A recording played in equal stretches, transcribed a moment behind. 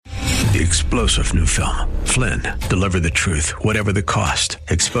The explosive new film, Flynn, deliver the truth, whatever the cost,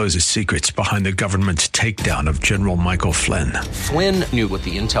 exposes secrets behind the government's takedown of General Michael Flynn. Flynn knew what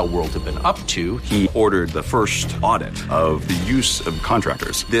the intel world had been up to. He ordered the first audit of the use of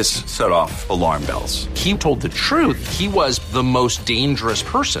contractors. This set off alarm bells. He told the truth. He was the most dangerous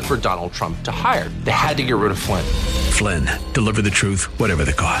person for Donald Trump to hire. They had to get rid of Flynn. Flynn, deliver the truth, whatever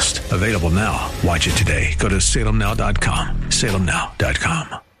the cost. Available now. Watch it today. Go to salemnow.com.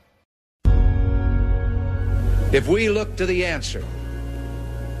 salemnow.com. If we look to the answer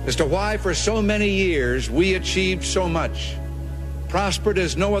as to why for so many years we achieved so much, prospered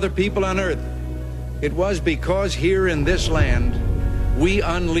as no other people on earth, it was because here in this land we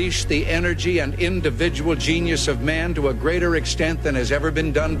unleashed the energy and individual genius of man to a greater extent than has ever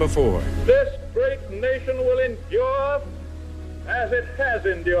been done before. This great nation will endure as it has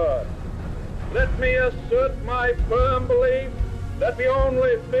endured. Let me assert my firm belief that the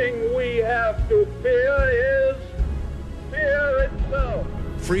only thing we have to fear is fear itself.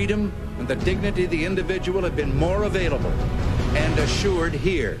 Freedom and the dignity of the individual have been more available and assured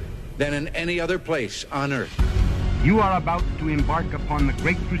here than in any other place on earth. You are about to embark upon the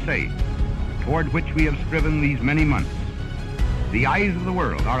great crusade toward which we have striven these many months. The eyes of the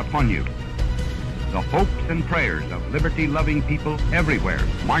world are upon you. The hopes and prayers of liberty-loving people everywhere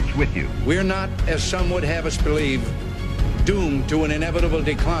march with you. We're not, as some would have us believe, doomed to an inevitable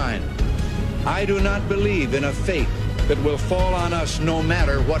decline. I do not believe in a fate that will fall on us no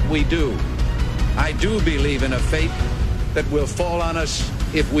matter what we do. I do believe in a fate that will fall on us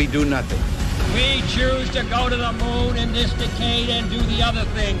if we do nothing. We choose to go to the moon in this decade and do the other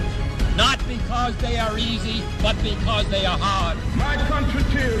things, not because they are easy, but because they are hard. My country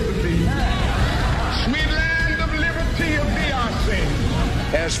tears of thee. Sweet land of liberty, of thee I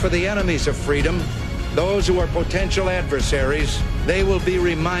sing. As for the enemies of freedom, those who are potential adversaries, they will be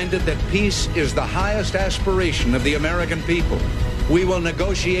reminded that peace is the highest aspiration of the American people. We will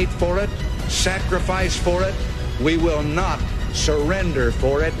negotiate for it, sacrifice for it. We will not surrender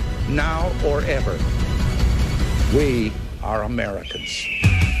for it, now or ever. We are Americans.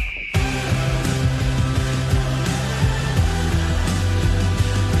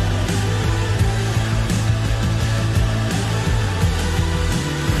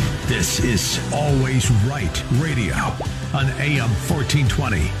 This is Always Right Radio on AM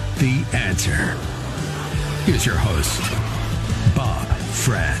 1420, The Answer. Here's your host, Bob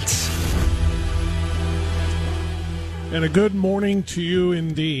Frantz. And a good morning to you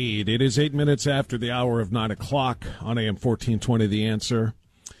indeed. It is 8 minutes after the hour of 9 o'clock on AM 1420, The Answer.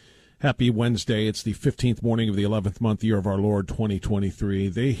 Happy Wednesday. It's the 15th morning of the 11th month, year of our Lord, 2023.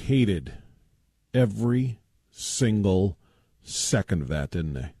 They hated every single second of that,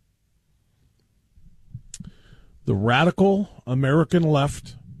 didn't they? The radical American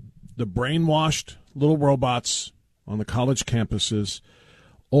left, the brainwashed little robots on the college campuses,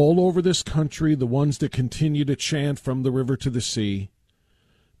 all over this country, the ones that continue to chant from the river to the sea,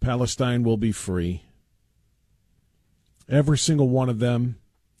 Palestine will be free. Every single one of them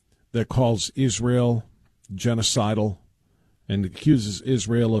that calls Israel genocidal and accuses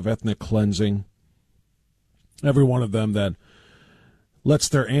Israel of ethnic cleansing. Every one of them that lets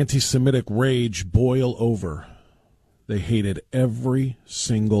their anti-Semitic rage boil over. They hated every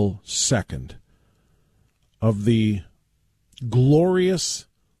single second of the glorious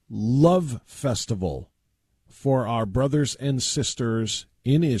love festival for our brothers and sisters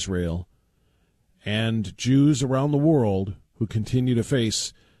in Israel and Jews around the world who continue to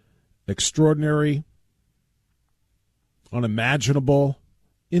face extraordinary, unimaginable,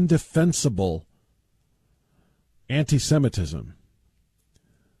 indefensible anti-Semitism.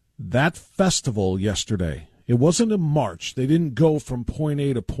 That festival yesterday, it wasn't a march. They didn't go from point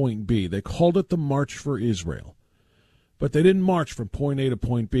A to point B. They called it the March for Israel. But they didn't march from point A to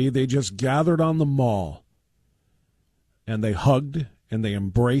point B. They just gathered on the mall. And they hugged and they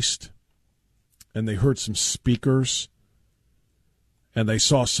embraced. And they heard some speakers. And they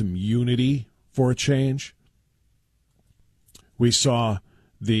saw some unity for a change. We saw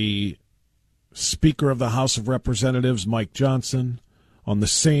the Speaker of the House of Representatives, Mike Johnson, on the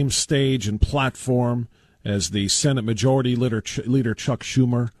same stage and platform as the Senate Majority Leader Chuck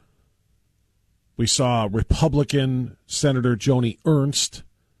Schumer. We saw Republican Senator Joni Ernst,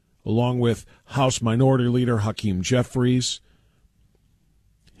 along with House Minority Leader Hakeem Jeffries.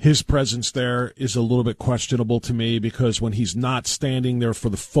 His presence there is a little bit questionable to me because when he's not standing there for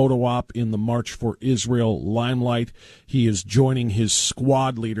the photo op in the March for Israel limelight, he is joining his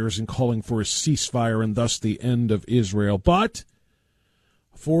squad leaders in calling for a ceasefire and thus the end of Israel. But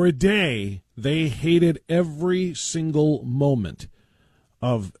for a day, they hated every single moment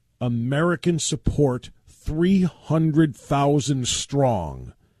of American support 300,000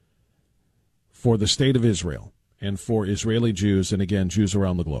 strong for the state of Israel and for Israeli Jews and, again, Jews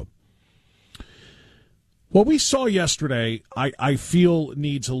around the globe. What we saw yesterday, I feel,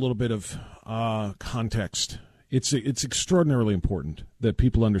 needs a little bit of context. It's extraordinarily important that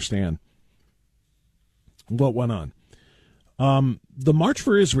people understand what went on. The March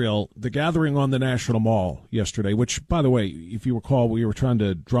for Israel, the gathering on the National Mall yesterday, which, by the way, if you recall, we were trying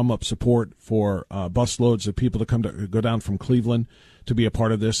to drum up support for busloads of people to go down from Cleveland to be a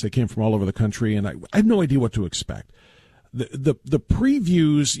part of this. They came from all over the country, and I had no idea what to expect. The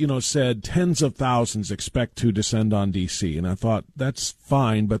previews, said tens of thousands expect to descend on D.C., and I thought that's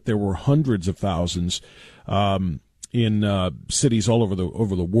fine, but there were hundreds of thousands in cities all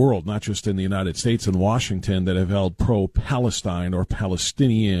over the world, not just in the United States and Washington, that have held pro-Palestine or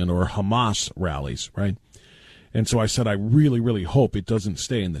Palestinian or Hamas rallies, right? And so I said, I really, really hope it doesn't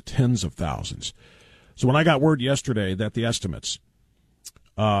stay in the tens of thousands. So when I got word yesterday that the estimates,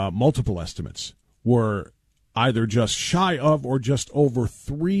 multiple estimates, were either just shy of or just over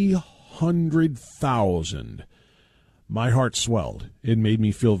 300,000, my heart swelled. It made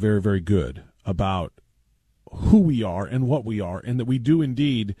me feel very, very good about who we are and what we are, and that we do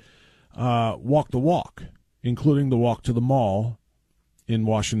indeed walk the walk, including the walk to the mall in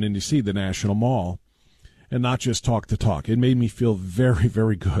Washington, D.C., the National Mall, and not just talk the talk. It made me feel very,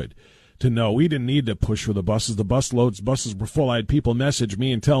 very good to know we didn't need to push for the buses. The buses were full. I had people message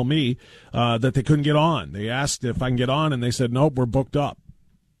me and tell me that they couldn't get on. They asked if I can get on, and they said, nope, we're booked up.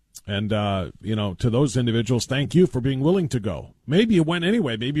 And, to those individuals, thank you for being willing to go. Maybe you went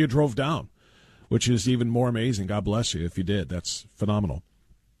anyway. Maybe you drove down, which is even more amazing. God bless you if you did. That's phenomenal.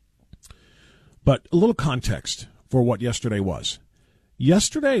 But a little context for what yesterday was.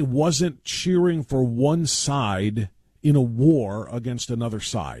 Yesterday wasn't cheering for one side in a war against another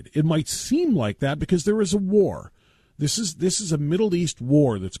side. It might seem like that because there is a war. This is a Middle East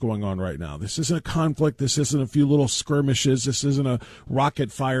war that's going on right now. This isn't a conflict. This isn't a few little skirmishes. This isn't a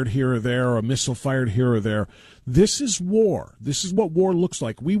rocket fired here or there or a missile fired here or there. This is war. This is what war looks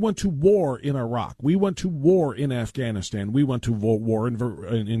like. We went to war in Iraq. We went to war in Afghanistan. We went to war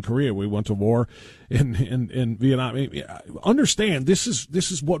in Korea. We went to war in Vietnam. Understand, this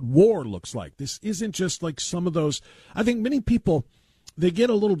is what war looks like. This isn't just like some of those. I think many people, they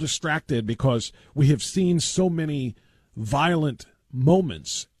get a little distracted because we have seen so many violent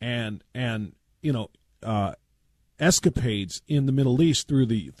moments and escapades in the Middle East through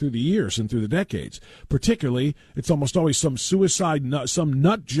the years and through the decades. Particularly, it's almost always some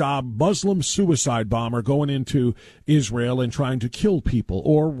nut job Muslim suicide bomber going into Israel and trying to kill people,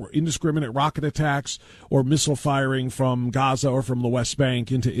 or indiscriminate rocket attacks or missile firing from Gaza or from the West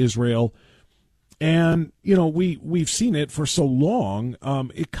Bank into Israel. And, we've seen it for so long,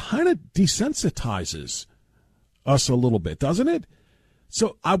 it kind of desensitizes us a little bit, doesn't it?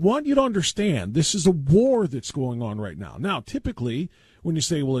 So I want you to understand this is a war that's going on right now. Now, typically, when you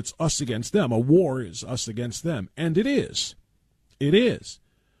say, well, it's us against them, a war is us against them. And it is. It is.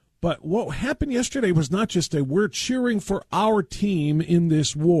 But what happened yesterday was not just we're cheering for our team in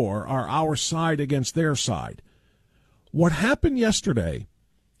this war, our side against their side. What happened yesterday,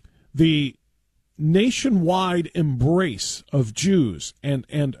 the nationwide embrace of Jews and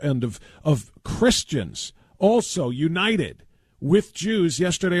of Christians also united with Jews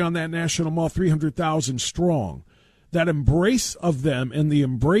yesterday on that National Mall, 300,000 strong. That embrace of them and the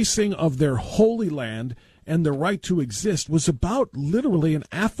embracing of their holy land and the right to exist was about literally an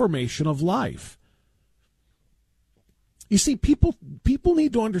affirmation of life. You see, people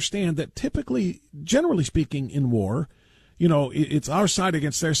need to understand that typically, generally speaking, in war, it's our side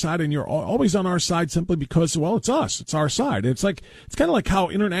against their side, and you're always on our side simply because, well, it's us. It's our side. It's kind of like how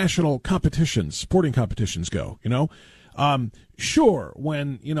international competitions, sporting competitions go, Sure,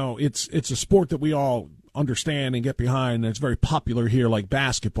 when, it's a sport that we all understand and get behind, and it's very popular here, like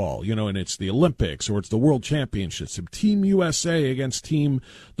basketball, and it's the Olympics or it's the World Championships. Team USA against the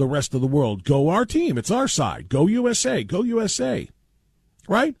rest of the world. Go our team. It's our side. Go USA. Go USA.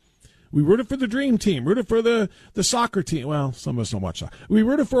 Right? We rooted for the dream team, rooted for the soccer team. Well, some of us don't watch soccer. We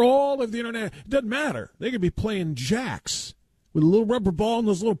rooted for all of the internet. It doesn't matter. They could be playing jacks with a little rubber ball and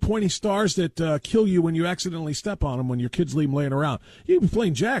those little pointy stars that kill you when you accidentally step on them when your kids leave them laying around. You can be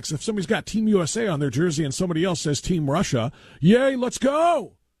playing jacks. If somebody's got Team USA on their jersey and somebody else says Team Russia, yay, let's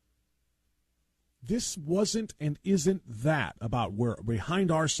go. This wasn't and isn't that about we're behind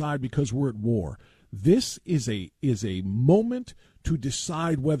our side because we're at war. This is a moment to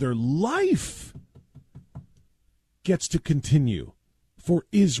decide whether life gets to continue for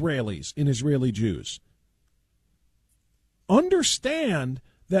Israelis and Israeli Jews. Understand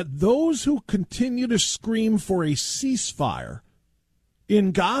that those who continue to scream for a ceasefire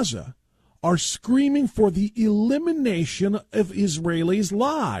in Gaza are screaming for the elimination of Israelis'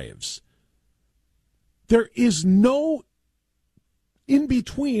 lives. There is no in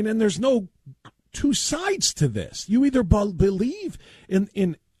between, and there's no two sides to this. You either believe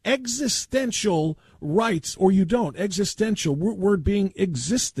in existential rights or you don't. Existential, word being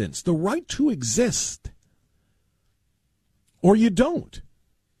existence, the right to exist, or you don't.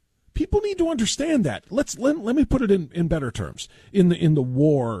 People need to understand that. Let me put it in better terms, in the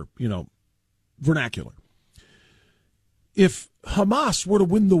war, vernacular. If Hamas were to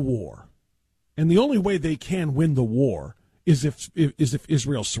win the war, and the only way they can win the war is if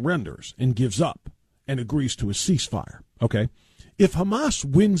Israel surrenders and gives up and agrees to a ceasefire, okay? If Hamas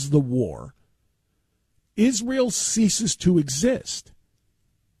wins the war, Israel ceases to exist.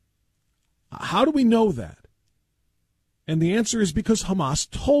 How do we know that? And the answer is because Hamas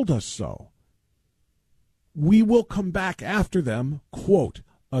told us so. We will come back after them, quote,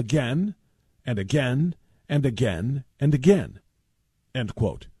 again and again and again and again, end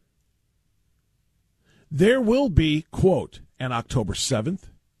quote. There will be, quote, an October 7th,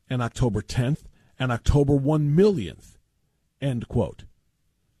 an October 10th, an October 1 millionth, end quote.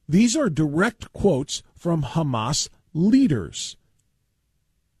 These are direct quotes from Hamas leaders,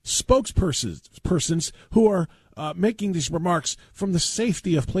 spokespersons who are making these remarks from the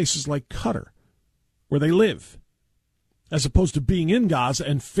safety of places like Qatar, where they live, as opposed to being in Gaza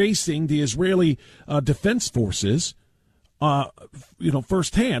and facing the Israeli defense forces,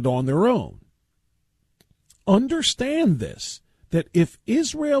 firsthand on their own. Understand this, that if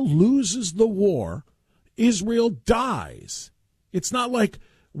Israel loses the war, Israel dies. It's not like,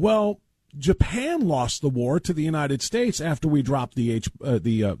 well, Japan lost the war to the United States after we dropped the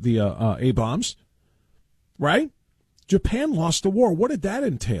A-bombs, right? Japan lost the war. What did that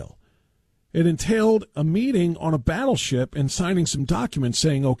entail? It entailed a meeting on a battleship and signing some documents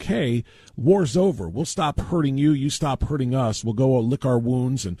saying, okay, war's over. We'll stop hurting you. You stop hurting us. We'll go lick our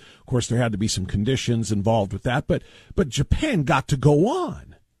wounds. And, of course, there had to be some conditions involved with that. But Japan got to go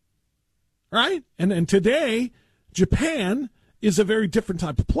on, right? And today, Japan is a very different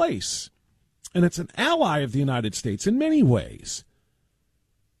type of place. And it's an ally of the United States in many ways.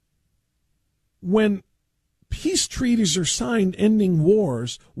 When peace treaties are signed ending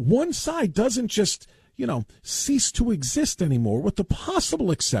wars, one side doesn't just, cease to exist anymore, with the possible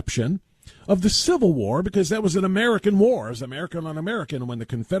exception of the Civil War, because that was an American war. It was American on American. When the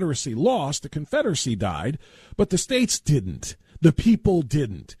Confederacy lost, the Confederacy died, but the states didn't. The people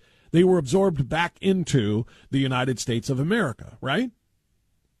didn't. They were absorbed back into the United States of America, right?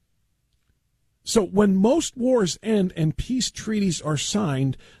 So when most wars end and peace treaties are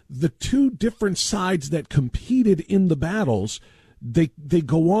signed, the two different sides that competed in the battles, they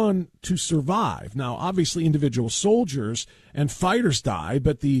go on to survive. Now, obviously, individual soldiers and fighters die,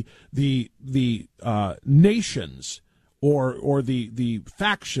 but the nations or the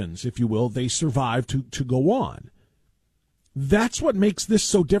factions, if you will, they survive to go on. That's what makes this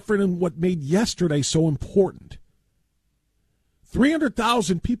so different and what made yesterday so important.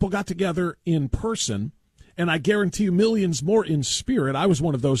 300,000 people got together in person, and I guarantee you millions more in spirit. I was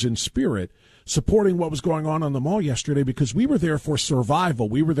one of those in spirit, supporting what was going on the mall yesterday, because we were there for survival.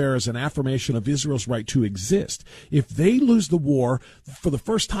 We were there as an affirmation of Israel's right to exist. If they lose the war, for the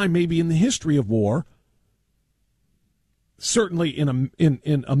first time maybe in the history of war, certainly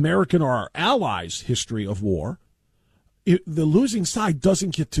in American or our allies' history of war, the losing side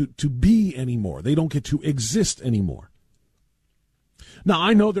doesn't get to be anymore. They don't get to exist anymore. Now,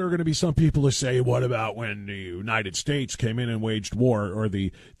 I know there are going to be some people who say, what about when the United States came in and waged war, or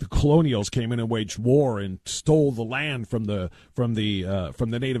the colonials came in and waged war and stole the land from the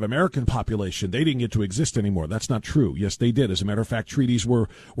Native American population? They didn't get to exist anymore. That's not true. Yes, they did. As a matter of fact, treaties were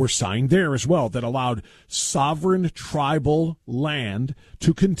signed there as well that allowed sovereign tribal land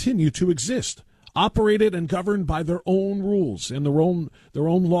to continue to exist, operated and governed by their own rules and their own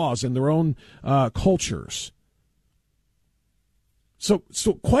laws and their own cultures. So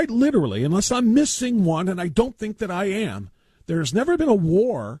quite literally, unless I'm missing one, and I don't think that I am, there's never been a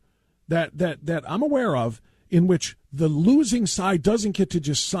war that I'm aware of in which the losing side doesn't get to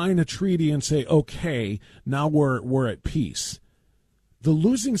just sign a treaty and say, okay, now we're at peace. The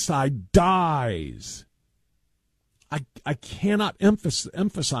losing side dies. I cannot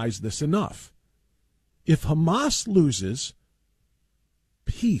emphasize this enough. If Hamas loses,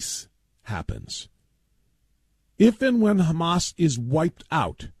 peace happens. If and when Hamas is wiped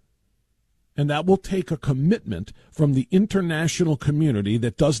out, and that will take a commitment from the international community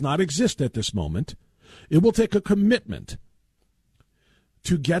that does not exist at this moment, it will take a commitment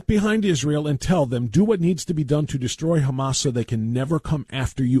to get behind Israel and tell them, do what needs to be done to destroy Hamas so they can never come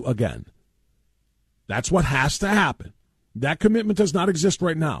after you again. That's what has to happen. That commitment does not exist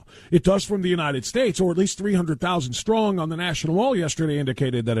right now. It does from the United States, or at least 300,000 strong on the National Mall yesterday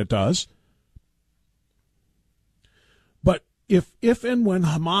indicated that it does. But if and when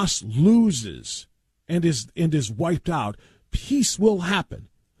Hamas loses and is wiped out, peace will happen.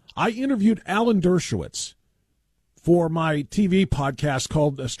 I interviewed Alan Dershowitz for my TV podcast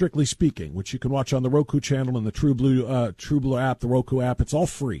called Strictly Speaking, which you can watch on the Roku channel and the True Blue app, the Roku app. It's all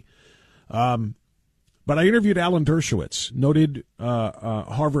free. But I interviewed Alan Dershowitz, noted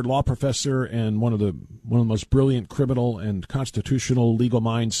Harvard law professor and one of the most brilliant criminal and constitutional legal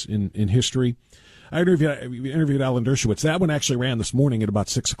minds in history. I interviewed Alan Dershowitz. That one actually ran this morning at about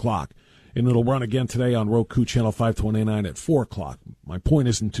 6 o'clock, and it'll run again today on Roku channel 529 at 4 o'clock. My point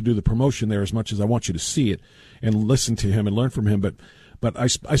isn't to do the promotion there as much as I want you to see it and listen to him and learn from him. But I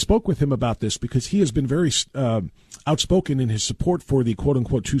spoke with him about this because he has been very outspoken in his support for the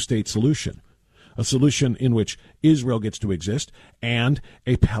quote-unquote two-state solution, a solution in which Israel gets to exist and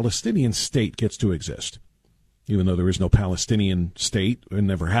a Palestinian state gets to exist. Even though there is no Palestinian state and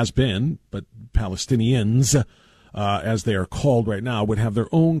never has been, but Palestinians, as they are called right now, would have their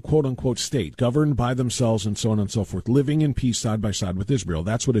own quote-unquote state, governed by themselves and so on and so forth, living in peace side by side with Israel.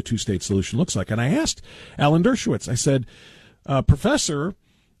 That's what a two-state solution looks like. And I asked Alan Dershowitz, I said, Professor,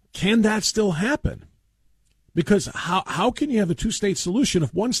 can that still happen? Because how can you have a two-state solution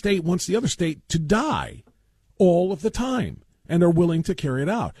if one state wants the other state to die all of the time and are willing to carry it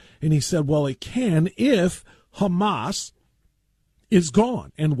out? And he said, well, it can if Hamas is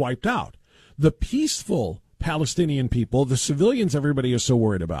gone and wiped out. The peaceful Palestinian people, the civilians everybody is so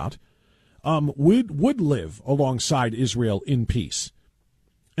worried about, would live alongside Israel in peace.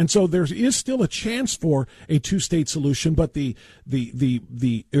 And so there is still a chance for a two-state solution, but the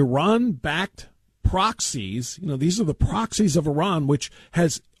Iran-backed proxies, these are the proxies of Iran, which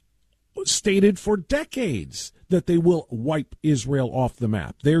has stated for decades that they will wipe Israel off the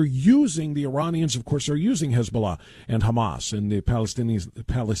map. They're using, the Iranians, of course, are using Hezbollah and Hamas and the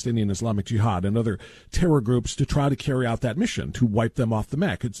Palestinian Islamic Jihad and other terror groups to try to carry out that mission, to wipe them off the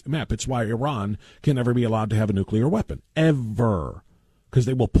map. It's why Iran can never be allowed to have a nuclear weapon, ever, because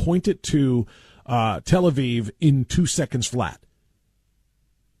they will point it to Tel Aviv in 2 seconds flat.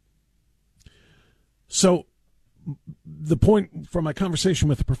 So the point from my conversation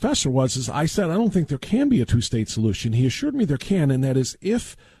with the professor was I said, I don't think there can be a two-state solution. He assured me there can, and that is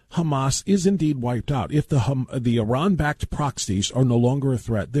if Hamas is indeed wiped out, if the Iran-backed proxies are no longer a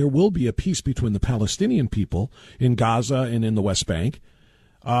threat, there will be a peace between the Palestinian people in Gaza and in the West Bank.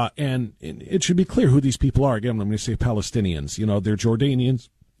 And it should be clear who these people are. Again, I'm going to say Palestinians. They're Jordanians,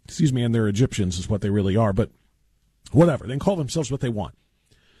 and they're Egyptians is what they really are. But whatever. They can call themselves what they want.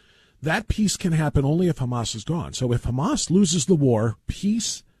 That peace can happen only if Hamas is gone. So if Hamas loses the war,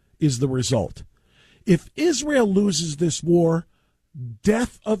 peace is the result. If Israel loses this war,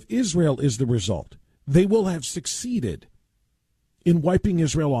 death of Israel is the result. They will have succeeded in wiping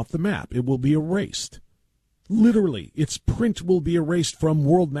Israel off the map. It will be erased. Literally, its print will be erased from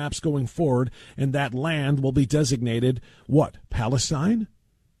world maps going forward, and that land will be designated, what, Palestine?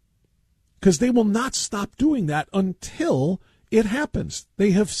 Because they will not stop doing that until it happens.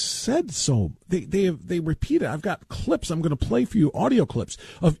 They have said so. They repeat it. I've got clips. I'm going to play for you, audio clips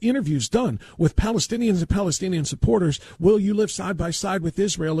of interviews done with Palestinians and Palestinian supporters. Will you live side by side with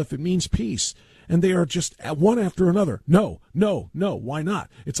Israel if it means peace? And they are just one after another. No, no, no. Why not?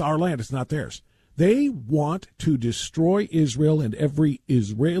 It's our land. It's not theirs. They want to destroy Israel and every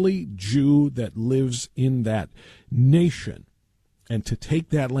Israeli Jew that lives in that nation and to take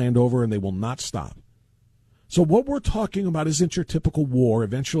that land over, and they will not stop. So what we're talking about isn't your typical war.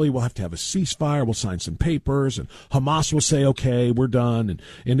 Eventually we'll have to have a ceasefire. We'll sign some papers, and Hamas will say, okay, we're done.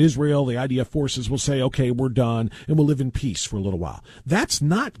 And Israel, the IDF forces will say, okay, we're done, and we'll live in peace for a little while. That's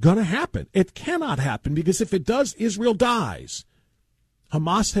not going to happen. It cannot happen, because if it does, Israel dies.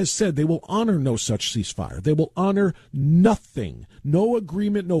 Hamas has said they will honor no such ceasefire. They will honor nothing, no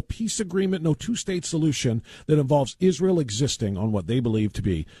agreement, no peace agreement, no two-state solution that involves Israel existing on what they believe to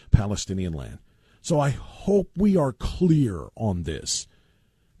be Palestinian land. So I hope we are clear on this.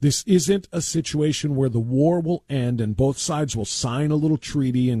 This isn't a situation where the war will end and both sides will sign a little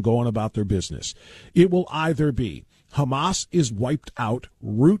treaty and go on about their business. It will either be Hamas is wiped out,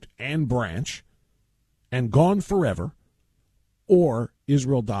 root and branch, and gone forever, or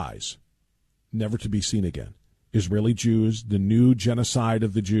Israel dies, never to be seen again. Israeli Jews, the new genocide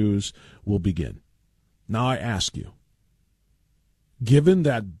of the Jews, will begin. Now I ask you, given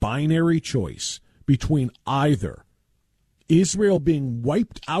that binary choice between either Israel being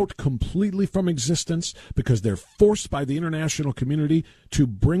wiped out completely from existence because they're forced by the international community to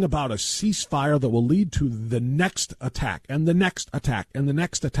bring about a ceasefire that will lead to the next attack and the next attack and the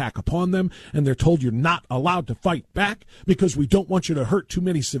next attack upon them, and they're told you're not allowed to fight back because we don't want you to hurt too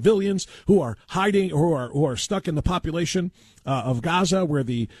many civilians who are hiding or who are stuck in the population of Gaza where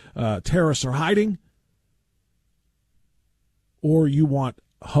the terrorists are hiding, or you want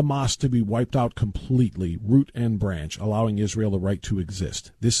Hamas to be wiped out completely, root and branch, allowing Israel the right to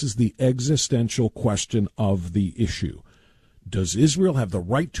exist. This is the existential question of the issue. Does Israel have the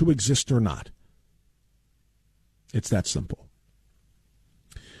right to exist or not? It's that simple.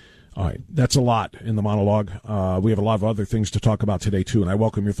 All right, that's a lot in the monologue. We have a lot of other things to talk about today, too, and I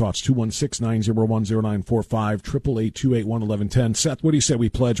welcome your thoughts. 216-901-0945, 888-821-1110. Seth, what do you say we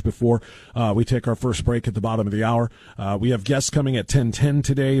pledge before we take our first break at the bottom of the hour? We have guests coming at 10:10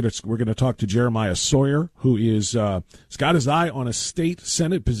 today. We're going to talk to Jeremiah Sawyer, who has got his eye on a state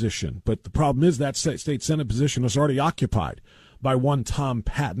Senate position, but the problem is that state Senate position is already occupied by one Tom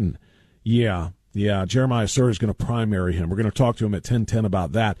Patton. Yeah, Jeremiah Sawyer is going to primary him. We're going to talk to him at 10:10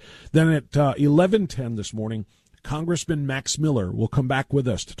 about that. Then at 11:10 this morning, Congressman Max Miller will come back with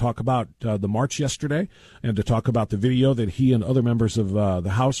us to talk about the march yesterday and to talk about the video that he and other members of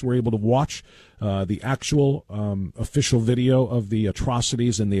the House were able to watch, the actual official video of the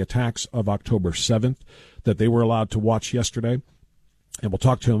atrocities and the attacks of October 7th that they were allowed to watch yesterday. And we'll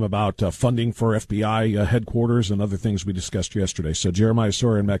talk to him about funding for FBI headquarters and other things we discussed yesterday. So Jeremiah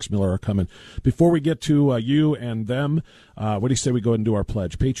Sawyer and Max Miller are coming. Before we get to you and them, what do you say we go ahead and do our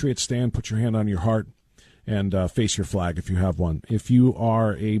pledge? Patriots, stand, put your hand on your heart, and face your flag if you have one. If you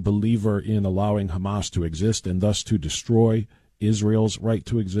are a believer in allowing Hamas to exist and thus to destroy Israel's right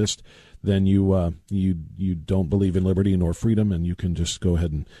to exist, then you don't believe in liberty nor freedom, and you can just go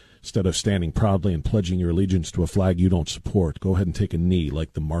ahead and, instead of standing proudly and pledging your allegiance to a flag you don't support, go ahead and take a knee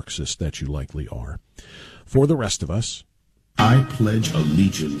like the Marxist that you likely are. For the rest of us, I pledge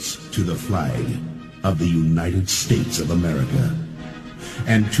allegiance to the flag of the United States of America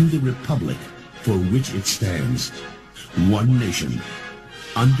and to the republic for which it stands, one nation,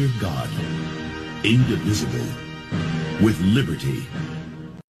 under God, indivisible, with liberty.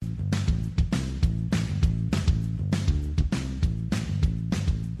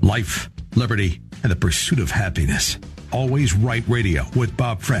 Life, liberty, and the pursuit of happiness. Always Right Radio with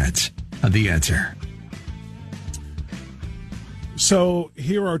Bob Frantz on The Answer. So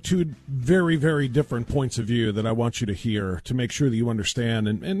here are two very, very different points of view that I want you to hear to make sure that you understand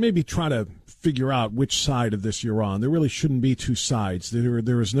and maybe try to figure out which side of this you're on. There really shouldn't be two sides.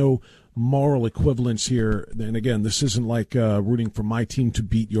 There is no moral equivalence here. And again, this isn't like rooting for my team to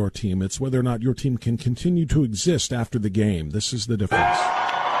beat your team. It's whether or not your team can continue to exist after the game. This is the difference.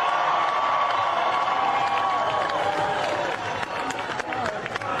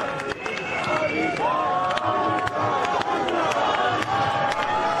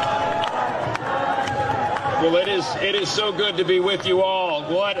 Well, it is so good to be with you all.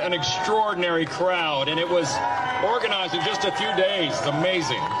 What an extraordinary crowd. And it was organized in just a few days. It's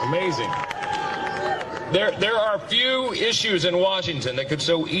amazing. There are few issues in Washington that could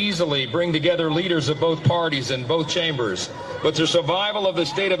so easily bring together leaders of both parties in both chambers. But the survival of the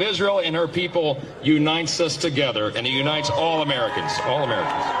state of Israel and her people unites us together, and it unites all Americans. All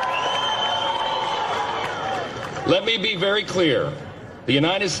Americans. Let me be very clear. The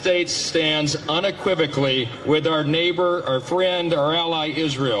United States stands unequivocally with our neighbor, our friend, our ally,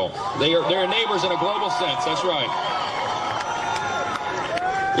 Israel. They are neighbors in a global sense. That's right.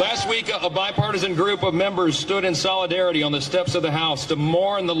 Last week, a bipartisan group of members stood in solidarity on the steps of the House to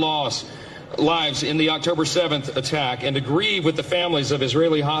mourn the lives in the October 7th attack and to grieve with the families of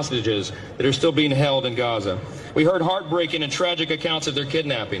Israeli hostages that are still being held in Gaza. We heard heartbreaking and tragic accounts of their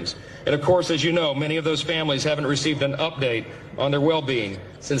kidnappings. And of course, as you know, many of those families haven't received an update on their well-being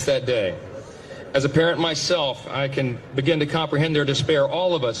since that day. As a parent myself, I can begin to comprehend their despair.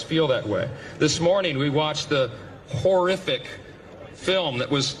 All of us feel that way. This morning, we watched the horrific film that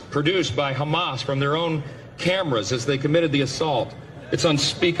was produced by Hamas from their own cameras as they committed the assault. It's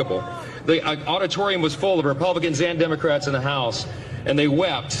unspeakable. The auditorium was full of Republicans and Democrats in the House, and they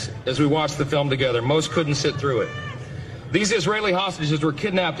wept as we watched the film together. Most couldn't sit through it. These Israeli hostages were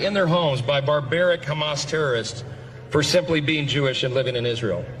kidnapped in their homes by barbaric Hamas terrorists for simply being Jewish and living in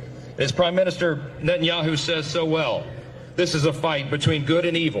Israel. As Prime Minister Netanyahu says so well, this is a fight between good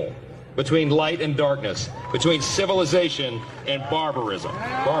and evil, between light and darkness, between civilization and barbarism.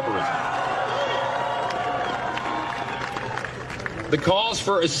 The calls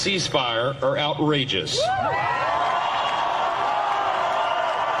for a ceasefire are outrageous.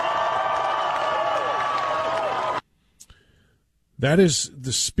 That is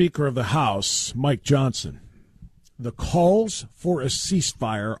the Speaker of the House, Mike Johnson. The calls for a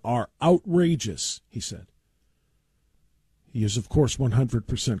ceasefire are outrageous, he said. He is, of course,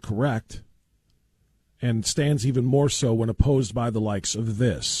 100% correct, and stands even more so when opposed by the likes of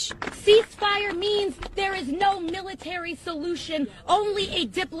this. Ceasefire means there is no military solution, only a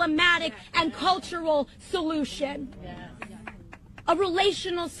diplomatic and cultural solution. A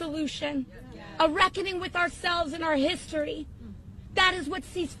relational solution, a reckoning with ourselves and our history. That is what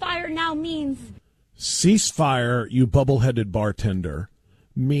ceasefire now means. Ceasefire, you bubble-headed bartender,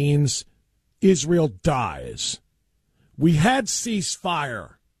 means Israel dies. We had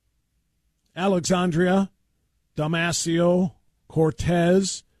ceasefire. Alexandria, Damasio,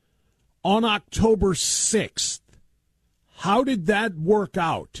 Cortez, on October 6th. How did that work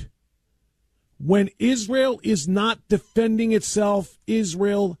out? When Israel is not defending itself,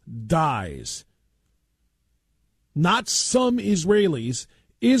 Israel dies. Not some Israelis,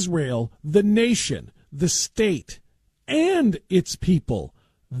 Israel, the nation, the state, and its people,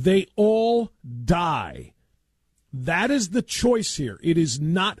 they all die. That is the choice here. It is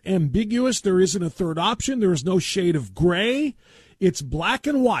not ambiguous. There isn't a third option. There is no shade of gray. It's black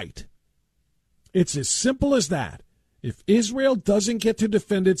and white. It's as simple as that. If Israel doesn't get to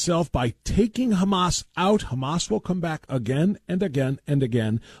defend itself by taking Hamas out, Hamas will come back again and again and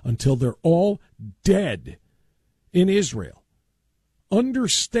again until they're all dead in Israel.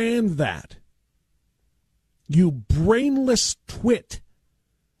 Understand that. You brainless twit.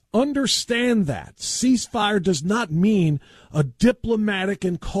 Understand that. Ceasefire does not mean a diplomatic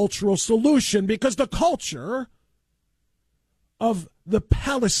and cultural solution, because the culture of the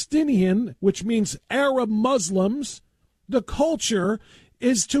Palestinian, which means Arab Muslims, the culture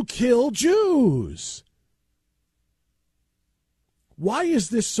is to kill Jews. Why is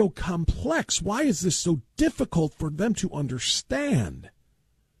this so complex? Why is this so difficult for them to understand?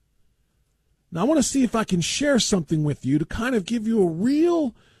 Now, I want to see if I can share something with you to kind of give you a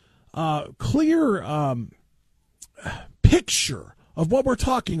real clear picture of what we're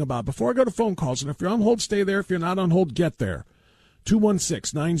talking about before I go to phone calls. And if you're on hold, stay there. If you're not on hold, get there.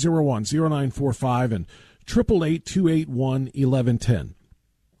 216-901-0945 and 888-281-1110.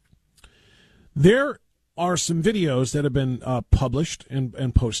 There are some videos that have been published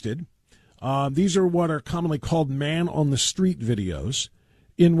and posted. These are what are commonly called man-on-the-street videos,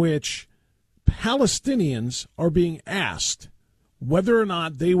 in which Palestinians are being asked whether or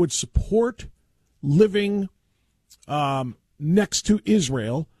not they would support living next to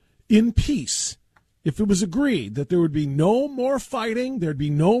Israel in peace. If it was agreed that there would be no more fighting, there'd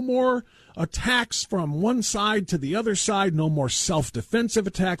be no more attacks from one side to the other side, no more self-defensive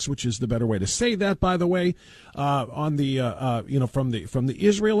attacks, which is the better way to say that, by the way, on the from the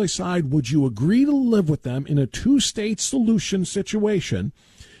Israeli side, would you agree to live with them in a two-state solution situation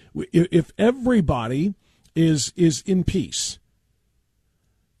if everybody is in peace?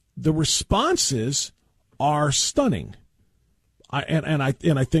 The responses are stunning. I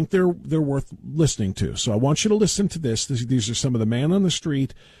think they're worth listening to. So I want you to listen to this. These are some of the man on the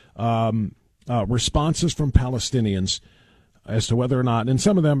street responses from Palestinians as to whether or not, and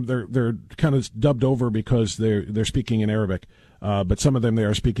some of them they're kind of dubbed over because they're speaking in Arabic, but some of them they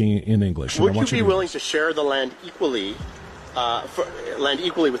are speaking in English. Would you be willing to share the land equally,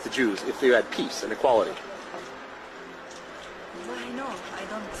 with the Jews if you had peace and equality? Why no? I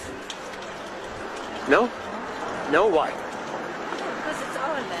don't. No? No? Why? Because it's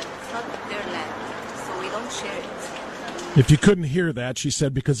our land, it's not their land, so we don't share it. If you couldn't hear that, she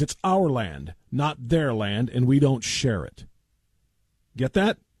said, because it's our land, not their land, and we don't share it. Get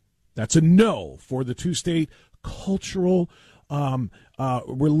that? That's a no for the two-state cultural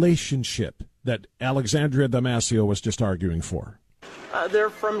relationship that Alexandria Damasio was just arguing for. They're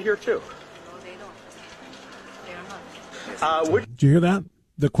from here, too. No, they don't. They are not. Did you hear that?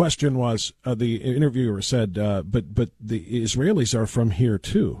 The question was, the interviewer said, but the Israelis are from here,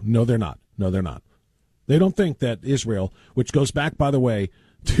 too. No, they're not. No, they're not. They don't think that Israel, which goes back, by the way,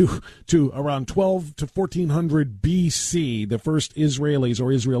 to around 12 to 1400 B.C., the first Israelis,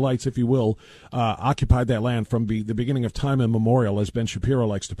 or Israelites, if you will, occupied that land from the beginning of time immemorial, as Ben Shapiro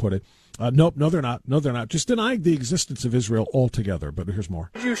likes to put it. Nope, no, they're not. No, they're not. Just denied the existence of Israel altogether. But here's more.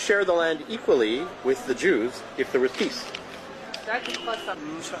 Would you share the land equally with the Jews if there was peace? There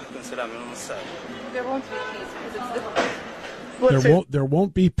won't be peace because it's difficult. There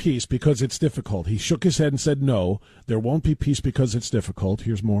won't be peace because it's difficult. He shook his head and said no. There won't be peace because it's difficult.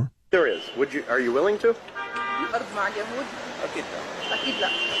 Here's more. There is. Are you willing to?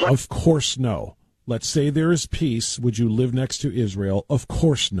 Of course no. Let's say there is peace. Would you live next to Israel? Of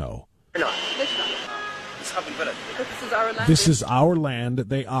course no. Why not? Because this is our our land. This is our land.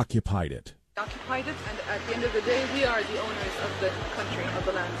 They occupied it. Occupied it, and at the end of the day, we are the owners of the country, of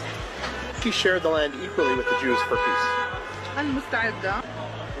the land. He shared the land equally with the Jews for peace. هل مستعدة؟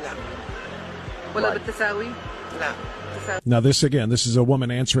 لا. ولا بالتساوي؟ لا. Now, this is a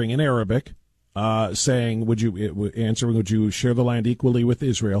woman answering in Arabic, saying, would you share the land equally with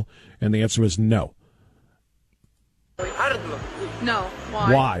Israel? And the answer is no. No.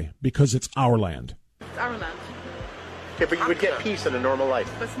 Why? Why? Because it's our land. It's our land. Okay, but you would get peace in a normal life.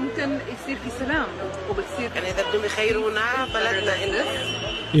 بس ممكن يصير في سلام وبتصير.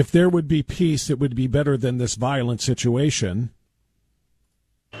 If there would be peace, it would be better than this violent situation.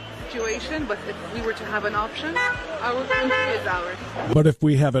 But if we were to have an option, our country is ours. But if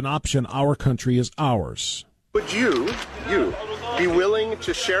we have an option, our country is ours. Would you be willing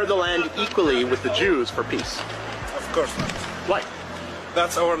to share the land equally with the Jews for peace? Of course not. Why?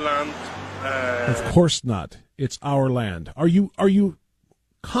 That's our land. Of course not. It's our land. Are you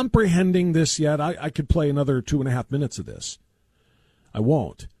comprehending this yet? I could play another 2.5 minutes of this. I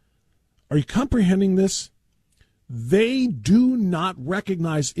won't. Are you comprehending this? They do not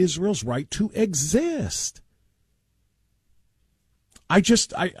recognize Israel's right to exist. I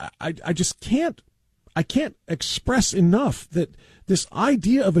can't express enough that this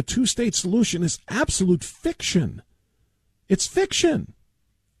idea of a two-state solution is absolute fiction. It's fiction.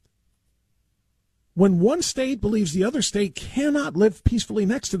 When one state believes the other state cannot live peacefully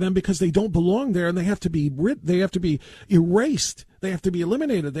next to them because they don't belong there and they have to be erased, they have to be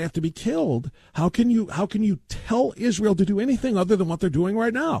eliminated, they have to be killed, how can you tell Israel to do anything other than what they're doing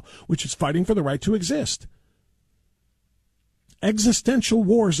right now, which is fighting for the right to exist? Existential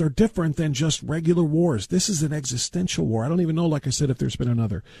wars are different than just regular wars. This is an existential war. I don't even know, like I said, if there's been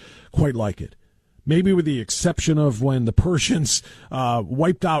another quite like it. Maybe with the exception of when the Persians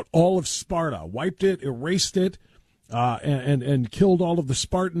wiped out all of Sparta, wiped it, erased it, and killed all of the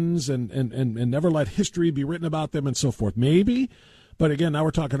Spartans and never let history be written about them and so forth. Maybe, but again, now we're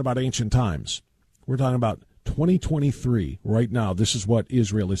talking about ancient times. We're talking about 2023 right now. This is what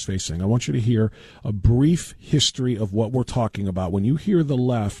Israel is facing. I want you to hear a brief history of what we're talking about. When you hear the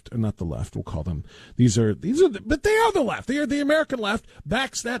left, or not the left, we'll call them, but they are the left. They are the American left,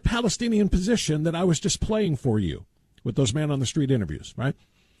 backs that Palestinian position that I was just playing for you with those man on the street interviews, right?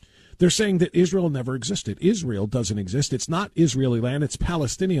 They're saying that Israel never existed. Israel doesn't exist. It's not Israeli land. It's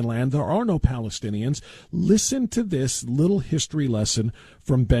Palestinian land. There are no Palestinians. Listen to this little history lesson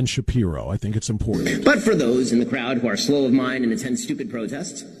from Ben Shapiro. I think it's important. But for those in the crowd who are slow of mind and attend stupid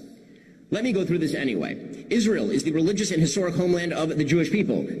protests, let me go through this anyway. Israel is the religious and historic homeland of the Jewish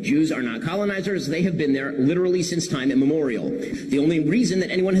people. Jews are not colonizers. They have been there literally since time immemorial. The only reason that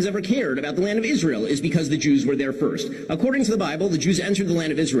anyone has ever cared about the land of Israel is because the Jews were there first. According to the Bible, the Jews entered the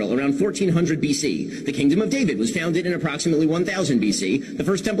land of Israel around 1400 BC. The Kingdom of David was founded in approximately 1000 BC. The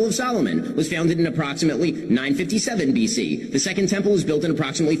first Temple of Solomon was founded in approximately 957 BC. The second temple was built in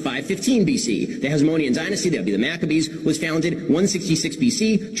approximately 515 BC. The Hasmonean dynasty, that would be the Maccabees, was founded 166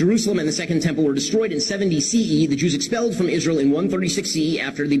 BC. Jerusalem and the Second Temple were destroyed in 70 CE. The Jews expelled from Israel in 136 CE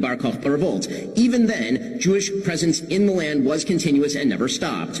after the Bar Kokhba revolt. Even then, Jewish presence in the land was continuous and never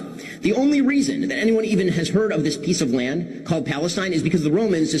stopped. The only reason that anyone even has heard of this piece of land called Palestine is because the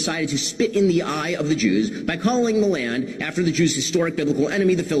Romans decided to spit in the eye of the Jews by calling the land after the Jews' historic biblical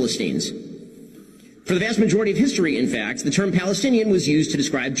enemy, the Philistines. For the vast majority of history, in fact, the term Palestinian was used to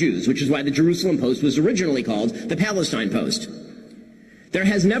describe Jews, which is why the Jerusalem Post was originally called the Palestine Post. There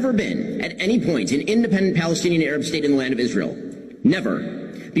has never been, at any point, an independent Palestinian Arab state in the land of Israel. Never.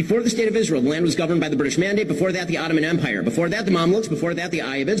 Before the state of Israel, the land was governed by the British Mandate. Before that, the Ottoman Empire. Before that, the Mamluks. Before that, the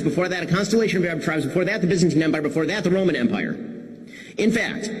Ayyubids. Before that, a constellation of Arab tribes. Before that, the Byzantine Empire. Before that, the Roman Empire. In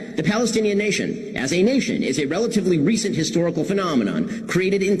fact, the Palestinian nation, as a nation, is a relatively recent historical phenomenon,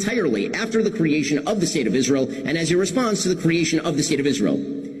 created entirely after the creation of the state of Israel and as a response to the creation of the state of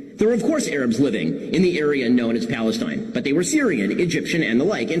Israel. There were, of course, Arabs living in the area known as Palestine, but they were Syrian, Egyptian, and the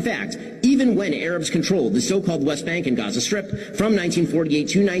like. In fact, even when Arabs controlled the so-called West Bank and Gaza Strip from 1948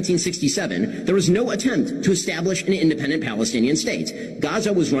 to 1967, there was no attempt to establish an independent Palestinian state.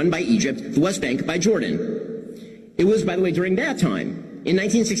 Gaza was run by Egypt, the West Bank by Jordan. It was, by the way, during that time, in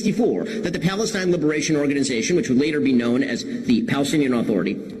 1964, that the Palestine Liberation Organization, which would later be known as the Palestinian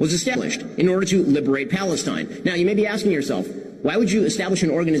Authority, was established in order to liberate Palestine. Now, you may be asking yourself, why would you establish an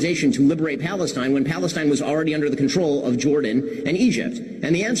organization to liberate Palestine when Palestine was already under the control of Jordan and Egypt?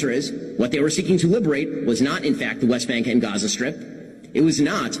 And the answer is, what they were seeking to liberate was not, in fact, the West Bank and Gaza Strip. It was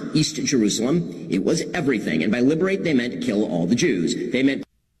not East Jerusalem. It was everything. And by liberate, they meant kill all the Jews. They meant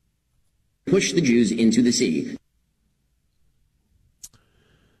push the Jews into the sea.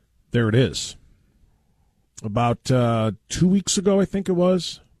 There it is. About 2 weeks ago, I think it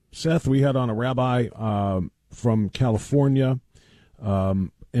was, Seth, we had on a rabbi from California,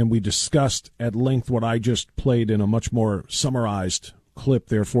 and we discussed at length what I just played in a much more summarized clip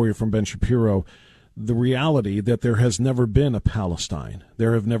there for you from Ben Shapiro, the reality that there has never been a Palestine.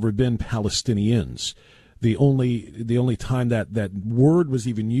 There have never been Palestinians. The only time that word was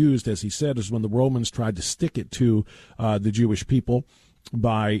even used, as he said, is when the Romans tried to stick it to the Jewish people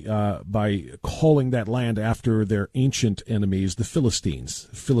by calling that land after their ancient enemies, the Philistines.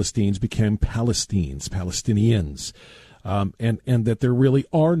 Philistines became Palestinians, and that there really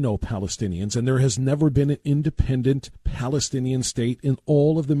are no Palestinians, and there has never been an independent Palestinian state in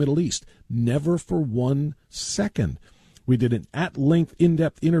all of the Middle East. Never for 1 second. We did an at-length,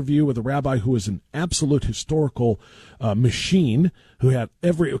 in-depth interview with a rabbi who is an absolute historical machine, who had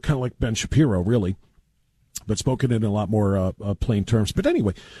every, kind of like Ben Shapiro, really, but spoken in a lot more plain terms. But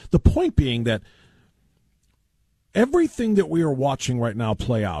anyway, the point being that everything that we are watching right now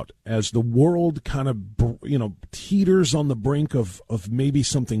play out as the world kind of, teeters on the brink of maybe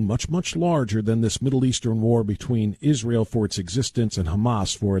something much, much larger than this Middle Eastern war between Israel for its existence and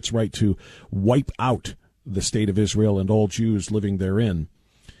Hamas for its right to wipe out the state of Israel and all Jews living therein.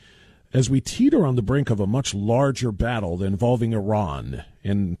 As we teeter on the brink of a much larger battle involving Iran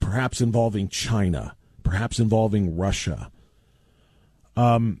and perhaps involving China, perhaps involving Russia,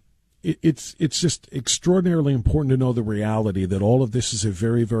 it's just extraordinarily important to know the reality that all of this is a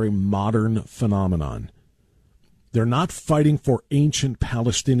very, very modern phenomenon. They're not fighting for ancient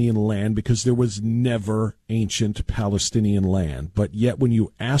Palestinian land because there was never ancient Palestinian land. But yet when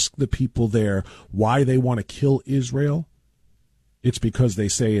you ask the people there why they want to kill Israel, it's because they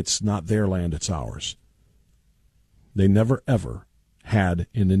say it's not their land, it's ours. They never, ever had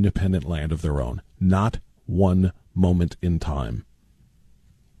an independent land of their own. Not one moment in time.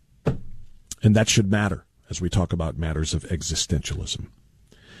 And that should matter as we talk about matters of existentialism.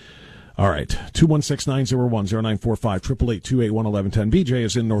 All right, 216-901-0945, 888-281-1110. BJ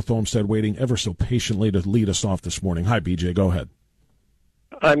is in North Olmsted waiting ever so patiently to lead us off this morning. Hi, BJ, go ahead.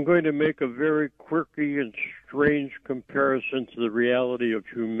 I'm going to make a very quirky and strange comparison to the reality of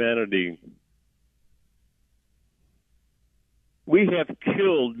humanity. We have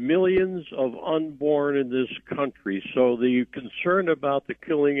killed millions of unborn in this country, so the concern about the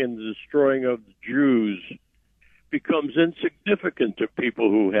killing and destroying of the Jews becomes insignificant to people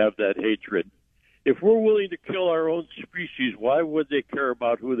who have that hatred. If we're willing to kill our own species, why would they care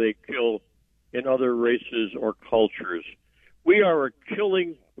about who they kill in other races or cultures? We are a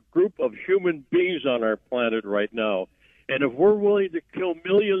killing group of human beings on our planet right now. And if we're willing to kill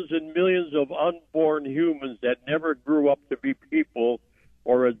millions and millions of unborn humans that never grew up to be people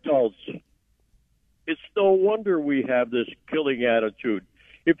or adults, it's no wonder we have this killing attitude.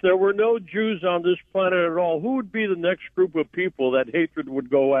 If there were no Jews on this planet at all, who would be the next group of people that hatred would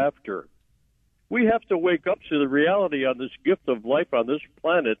go after? We have to wake up to the reality on this gift of life on this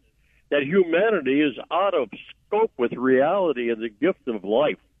planet that humanity is out of scope with reality and the gift of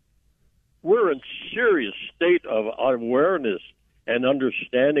life. We're in serious state of awareness and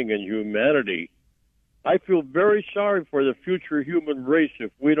understanding in humanity. I feel very sorry for the future human race if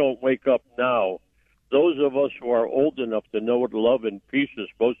we don't wake up now. Those of us who are old enough to know what love and peace is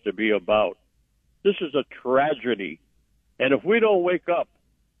supposed to be about. This is a tragedy. And if we don't wake up,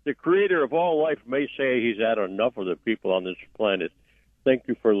 the creator of all life may say he's had enough of the people on this planet. Thank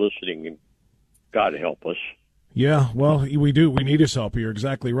you for listening, and God help us. Yeah, well, we do. We need his help. You're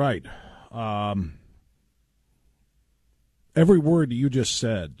exactly right. Every word you just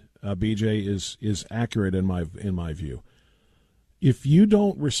said, BJ, is accurate in my view. If you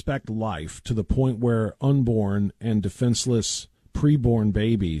don't respect life to the point where unborn and defenseless preborn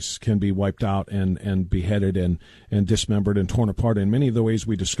babies can be wiped out and beheaded and dismembered and torn apart in many of the ways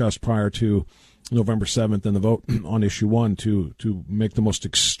we discussed prior to November 7th and the vote on issue 1 to make the most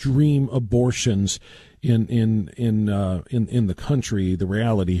extreme abortions in the country, the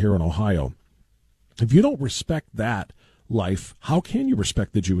reality here in Ohio. If you don't respect that life, how can you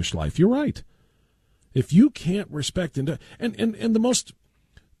respect the Jewish life? You're right. If you can't respect and the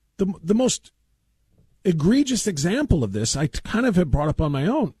most egregious example of this, I kind of have brought up on my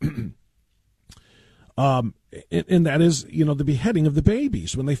own, and that is, the beheading of the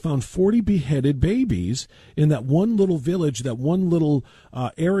babies. When they found 40 beheaded babies in that one little village, that one little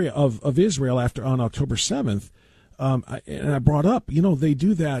area of Israel on October 7th, and I brought up, they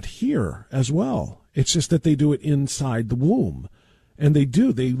do that here as well. It's just that they do it inside the womb. And they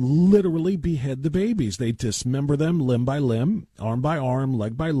literally behead the babies. They dismember them limb by limb, arm by arm,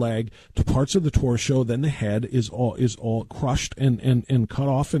 leg by leg, to parts of the torso. Then the head is all crushed and cut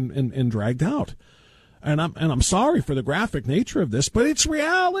off and dragged out. And I'm sorry for the graphic nature of this, but it's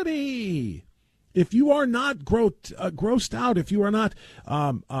reality. If you are not grossed out, if you are not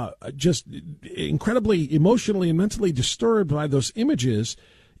just incredibly emotionally and mentally disturbed by those images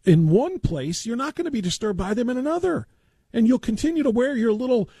in one place, you're not going to be disturbed by them in another. And you'll continue to wear your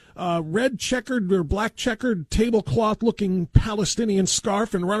little red checkered or black checkered tablecloth-looking Palestinian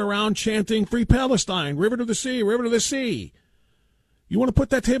scarf and run around chanting, "Free Palestine, river to the sea, river to the sea." You want to put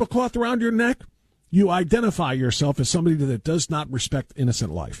that tablecloth around your neck? You identify yourself as somebody that does not respect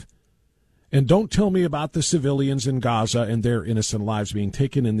innocent life. And don't tell me about the civilians in Gaza and their innocent lives being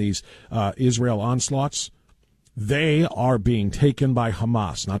taken in these Israel onslaughts. They are being taken by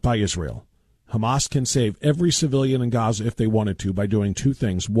Hamas, not by Israel. Hamas can save every civilian in Gaza if they wanted to by doing two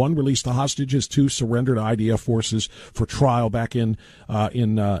things. One, release the hostages. Two, surrender to IDF forces for trial back in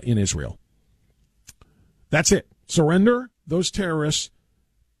Israel. That's it. Surrender those terrorists.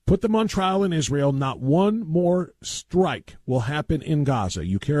 Put them on trial in Israel. Not one more strike will happen in Gaza.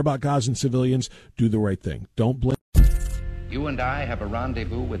 You care about Gazan civilians, do the right thing. Don't blame. You and I have a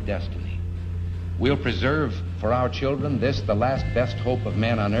rendezvous with destiny. We'll preserve for our children this, the last best hope of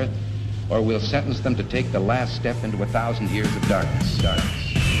man on earth, or we'll sentence them to take the last step into 1,000 years of darkness.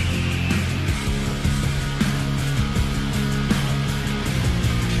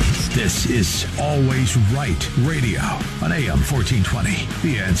 This is Always Right Radio on AM 1420.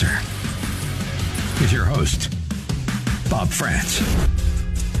 The Answer. With your host, Bob Frantz.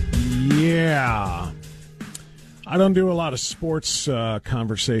 Yeah. I don't do a lot of sports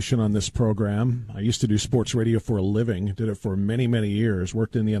conversation on this program. I used to do sports radio for a living. Did it for many, many years.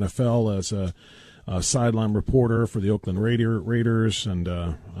 Worked in the NFL as a sideline reporter for the Oakland Raiders, and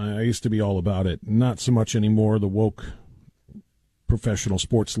I used to be all about it. Not so much anymore. The woke professional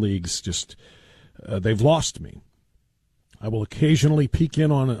sports leagues just they've lost me. I will occasionally peek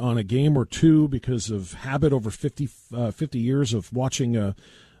in on a game or two because of habit over 50 years of watching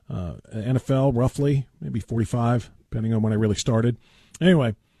NFL, roughly, maybe 45, depending on when I really started.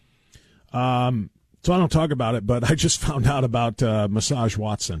 Anyway, so I don't talk about it, but I just found out about Massage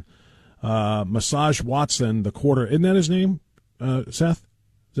Watson. Massage Watson, the quarter, isn't that his name, Seth?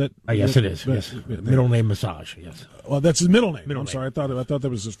 Is that, yes, it is. Yes. Middle name Massage, yes. Well, that's his middle name. I'm sorry. I thought that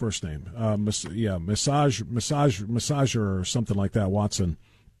was his first name. Massager or something like that, Watson.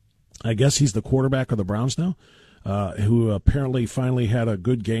 I guess he's the quarterback of the Browns now. Who apparently finally had a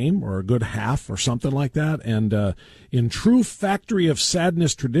good game or a good half or something like that. And in true Factory of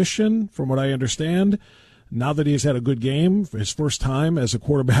Sadness tradition, from what I understand, now that he's had a good game, for his first time as a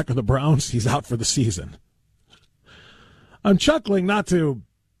quarterback of the Browns, he's out for the season. I'm chuckling not to,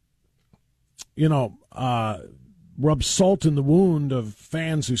 rub salt in the wound of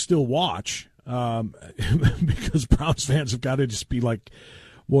fans who still watch, because Browns fans have got to just be like,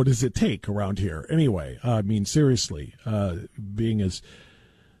 what does it take around here? Anyway, I mean, seriously, being as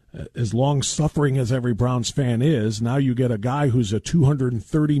long-suffering as every Browns fan is, now you get a guy who's a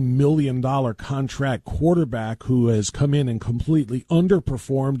 $230 million contract quarterback who has come in and completely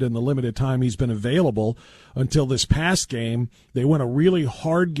underperformed in the limited time he's been available until this past game. They won a really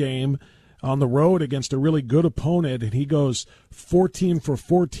hard game on the road against a really good opponent, and he goes 14 for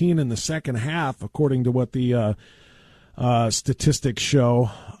 14 in the second half, according to what the statistics show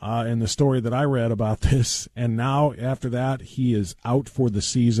in the story that I read about this. And now, after that, he is out for the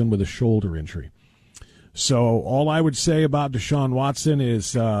season with a shoulder injury. So all I would say about Deshaun Watson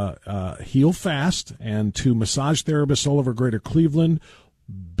is heal fast, and to massage therapist all over Greater Cleveland,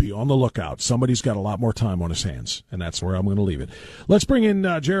 be on the lookout. Somebody's got a lot more time on his hands, and that's where I'm going to leave it. Let's bring in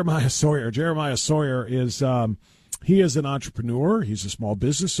Jeremiah Sawyer. Jeremiah Sawyer is he is an entrepreneur. He's a small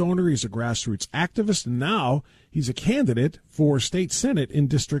business owner. He's a grassroots activist, and now he's a candidate for state senate in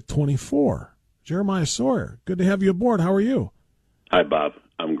District 24. Jeremiah Sawyer, good to have you aboard. How are you? Hi, Bob.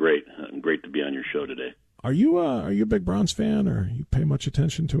 I'm great. I'm great to be on your show today. Are you a big Browns fan, or you pay much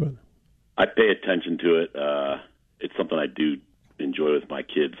attention to it? I pay attention to it. It's something I do enjoy with my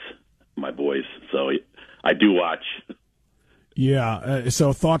kids, my boys. So I do watch. Yeah.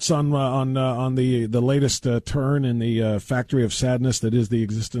 So thoughts on the latest turn in the Factory of Sadness that is the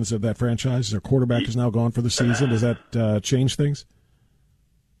existence of that franchise? Their quarterback is now gone for the season. Does that change things?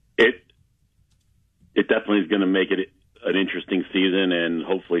 It definitely is going to make it an interesting season, and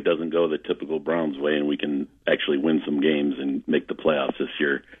hopefully it doesn't go the typical Browns way, and we can actually win some games and make the playoffs this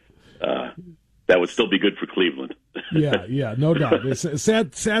year. That would still be good for Cleveland. Yeah, no doubt. It's a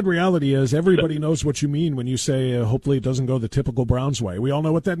sad reality is everybody knows what you mean when you say hopefully it doesn't go the typical Browns way. We all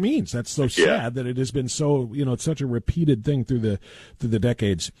know what that means. That's so sad that it has been so, it's such a repeated thing through the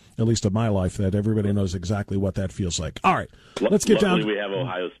decades, at least of my life, that everybody knows exactly what that feels like. All right, let's get down. We have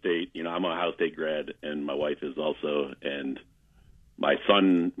Ohio State. I'm an Ohio State grad, and my wife is also, and my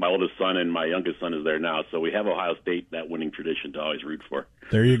oldest son and my youngest son is there now, so we have Ohio State, that winning tradition to always root for.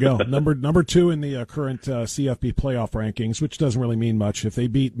 There you go. Number 2 in the current CFP playoff rankings, which doesn't really mean much. If they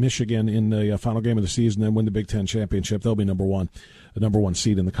beat Michigan in the final game of the season and win the Big Ten championship, they'll be the number one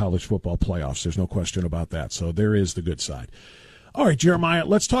seed in the college football playoffs. There's no question about that. So there is the good side. All right, Jeremiah,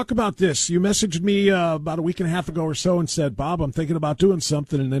 let's talk about this. You messaged me about a week and a half ago or so and said, Bob, I'm thinking about doing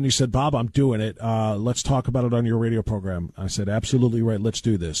something. And then you said, Bob, I'm doing it. Let's talk about it on your radio program. I said, absolutely right. Let's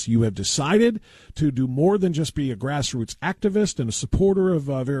do this. You have decided to do more than just be a grassroots activist and a supporter of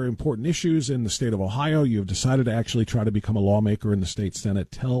very important issues in the state of Ohio. You have decided to actually try to become a lawmaker in the state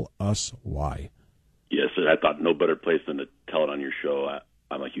Senate. Tell us why. Yes, I thought no better place than to tell it on your show.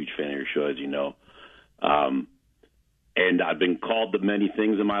 I'm a huge fan of your show, as you know. And I've been called to many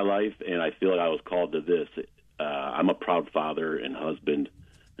things in my life, and I feel like I was called to this. I'm a proud father and husband,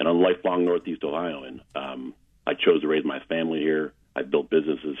 and I'm a lifelong Northeast Ohioan. I chose to raise my family here. I built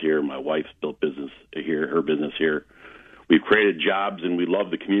businesses here. My wife's built business here, her business here. We've created jobs, and we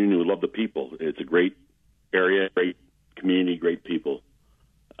love the community. We love the people. It's a great area, great community, great people.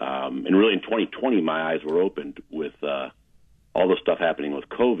 And really in 2020, my eyes were opened with all the stuff happening with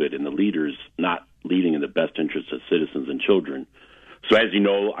COVID and the leaders not leading in the best interests of citizens and children. So as you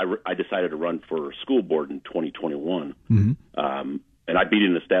know, I decided to run for school board in 2021. Mm-hmm. And I beat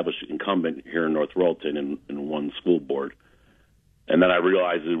an established incumbent here in North Royalton and won school board. And then I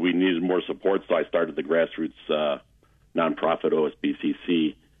realized that we needed more support, so I started the grassroots nonprofit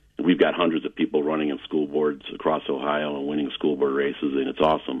OSBCC. And we've got hundreds of people running in school boards across Ohio and winning school board races, and it's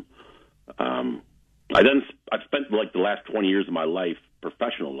awesome. I've spent like the last 20 years of my life,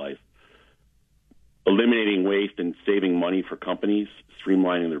 professional life, eliminating waste and saving money for companies,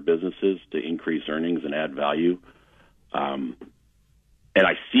 streamlining their businesses to increase earnings and add value. And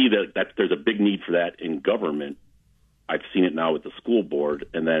I see that there's a big need for that in government. I've seen it now with the school board,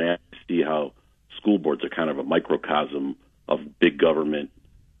 and then I see how school boards are kind of a microcosm of big government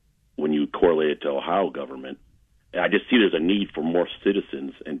when you correlate it to Ohio government. And I just see there's a need for more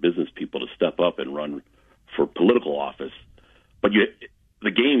citizens and business people to step up and run for political office. But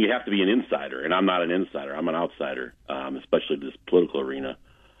the game, you have to be an insider, and I'm not an insider. I'm an outsider, especially this political arena.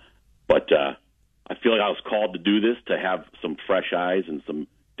 But I feel like I was called to do this, to have some fresh eyes and some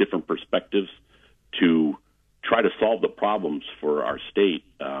different perspectives to try to solve the problems for our state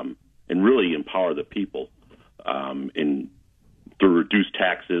and really empower the people through reduced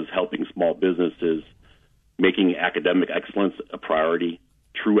taxes, helping small businesses, making academic excellence a priority,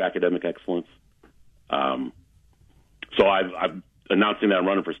 true academic excellence. So I'm announcing that I'm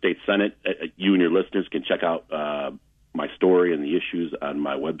running for state senate. You and your listeners can check out my story and the issues on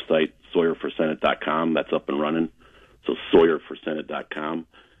my website, SawyerForSenate.com. That's up and running. So SawyerForSenate.com.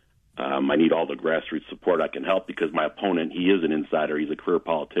 I need all the grassroots support I can help because my opponent, he is an insider. He's a career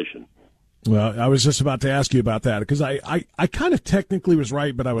politician. Well, I was just about to ask you about that because I kind of technically was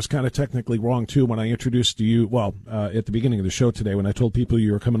right, but I was kind of technically wrong, too, when I introduced you. Well, at the beginning of the show today, when I told people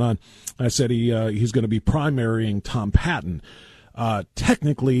you were coming on, I said he's going to be primarying Tom Patton.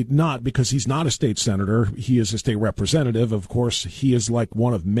 Technically not, because he's not a state senator. He is a state representative. Of course, he is like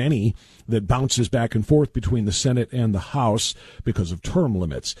one of many that bounces back and forth between the Senate and the House because of term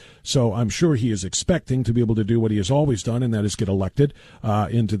limits. So I'm sure he is expecting to be able to do what he has always done, and that is get elected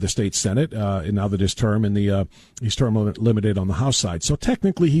into the state Senate. And now that his term he's term limited on the House side. So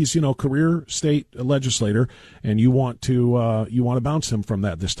technically, he's career state legislator, and you want to bounce him from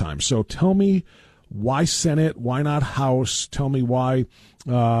that this time. So tell me. Why Senate? Why not House? Tell me why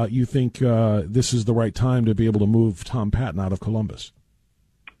you think this is the right time to be able to move Tom Patton out of Columbus.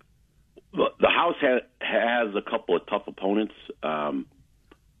 The House has a couple of tough opponents. And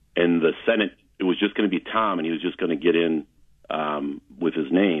the Senate, it was just going to be Tom, and he was just going to get in with his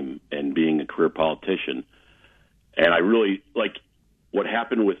name and being a career politician. And I really like what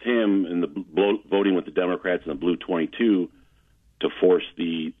happened with him in the voting with the Democrats in the Blue 22 to force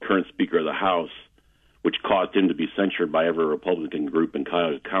the current Speaker of the House, which caused him to be censured by every Republican group in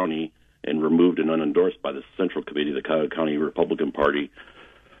Cuyahoga County and removed and unendorsed by the Central Committee of the Cuyahoga County Republican Party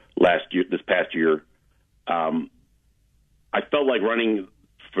this past year. I felt like running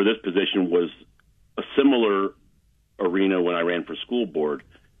for this position was a similar arena when I ran for school board,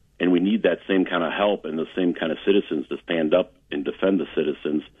 and we need that same kind of help and the same kind of citizens to stand up and defend the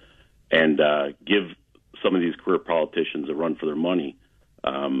citizens and give some of these career politicians that run for their money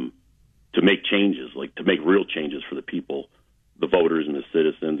to make changes, like to make real changes for the people, the voters and the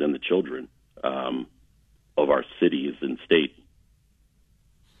citizens and the children of our cities and state.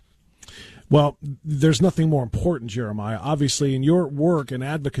 Well, there's nothing more important, Jeremiah. Obviously, in your work and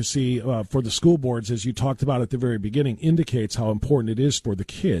advocacy for the school boards, as you talked about at the very beginning, indicates how important it is for the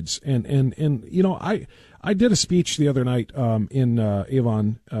kids. And you know, I did a speech the other night in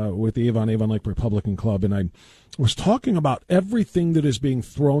Avon with the Avon Lake Republican Club, and I was talking about everything that is being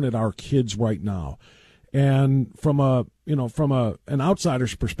thrown at our kids right now. And from an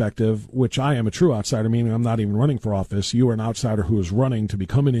outsider's perspective, which I am a true outsider, meaning I'm not even running for office. You are an outsider who is running to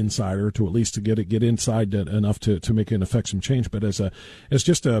become an insider, to at least to get inside enough to make and affect some change. But as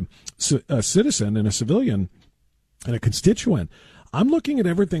just a citizen and a civilian and a constituent, I'm looking at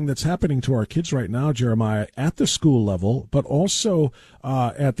everything that's happening to our kids right now, Jeremiah, at the school level, but also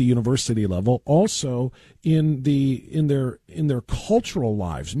at the university level, also in their cultural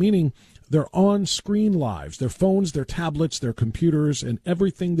lives, meaning their on-screen lives, their phones, their tablets, their computers, and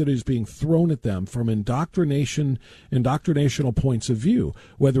everything that is being thrown at them from indoctrinational points of view,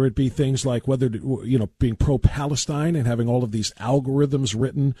 whether it be things like being pro-Palestine and having all of these algorithms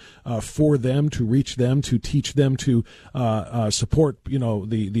written for them, to reach them, to teach them to support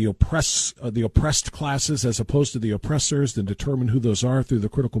the oppressed classes as opposed to the oppressors, and determine who those are through the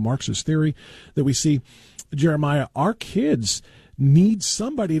critical Marxist theory that we see. Jeremiah, our kids need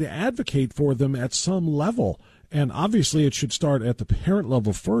somebody to advocate for them at some level. And obviously it should start at the parent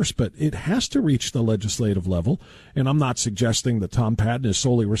level first, but it has to reach the legislative level. And I'm not suggesting that Tom Patton is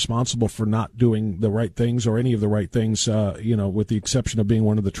solely responsible for not doing the right things or any of the right things, with the exception of being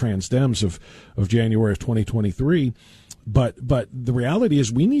one of the trans Dems of January of 2023. But the reality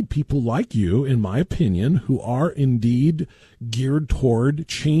is we need people like you, in my opinion, who are indeed geared toward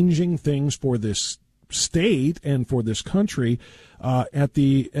changing things for this state and for this country at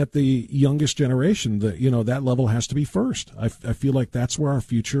the youngest generation. That level has to be first. I feel like that's where our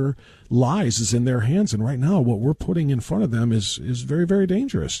future lies, is in their hands. And right now, what we're putting in front of them is very, very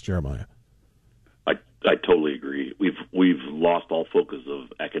dangerous, Jeremiah. I totally agree. We've lost all focus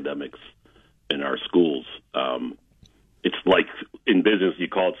of academics in our schools. It's like in business, you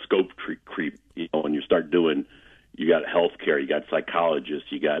call it scope creep. When you start doing, you got healthcare, you got psychologists,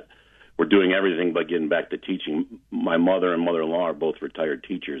 we're doing everything but getting back to teaching. My mother and mother-in-law are both retired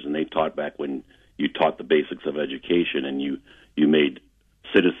teachers, and they taught back when you taught the basics of education, and you made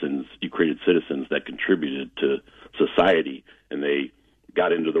citizens, you created citizens that contributed to society, and they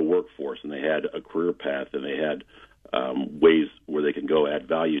got into the workforce, and they had a career path, and they had ways where they can go add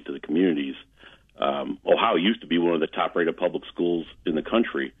value to the communities. Ohio used to be one of the top-rated public schools in the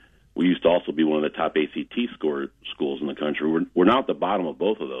country. We used to also be one of the top ACT schools in the country. We're now at the bottom of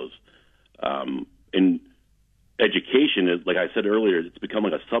both of those. And education is, like I said earlier, it's become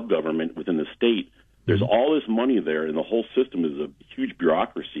like a sub-government within the state. There's all this money there, and the whole system is a huge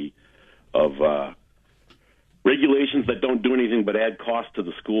bureaucracy of regulations that don't do anything but add cost to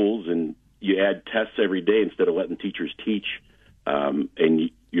the schools, and you add tests every day instead of letting teachers teach, and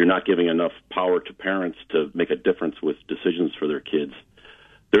you're not giving enough power to parents to make a difference with decisions for their kids.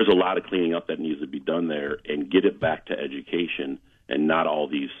 There's a lot of cleaning up that needs to be done there, and get it back to education and not all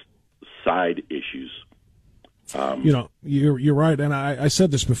these side issues. You're right, and I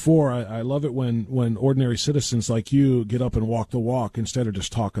said this before. I love it when ordinary citizens like you get up and walk the walk instead of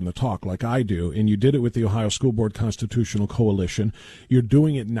just talking the talk like I do. And you did it with the Ohio School Board Constitutional Coalition. You're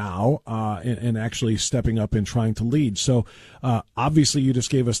doing it now and actually stepping up and trying to lead. So obviously you just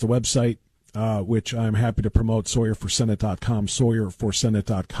gave us the website, which I'm happy to promote, SawyerForSenate.com,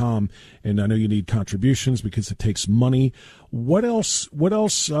 SawyerForSenate.com. And I know you need contributions because it takes money. What else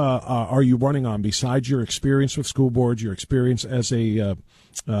are you running on besides your experience with school boards, your experience as a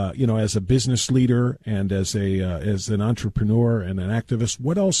business leader and as an entrepreneur and an activist?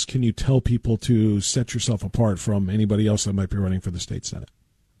 What else can you tell people to set yourself apart from anybody else that might be running for the state senate?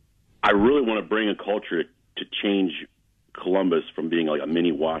 I really want to bring a culture to change Columbus from being like a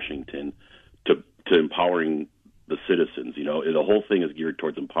mini Washington to empowering the citizens. The whole thing is geared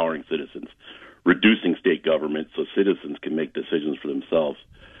towards empowering citizens, reducing state government so citizens can make decisions for themselves.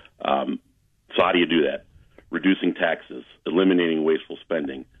 So how do you do that? Reducing taxes, eliminating wasteful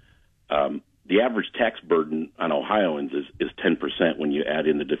spending. The average tax burden on Ohioans is 10% when you add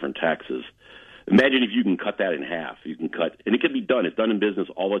in the different taxes. Imagine if you can cut that in half. You can cut, and it can be done. It's done in business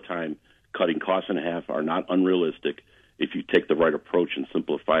all the time. Cutting costs in half are not unrealistic if you take the right approach in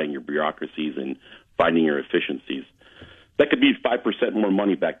simplifying your bureaucracies and finding your efficiencies. That could be 5% more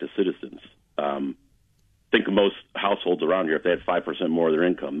money back to citizens. Think of most households around here. If they had 5% more of their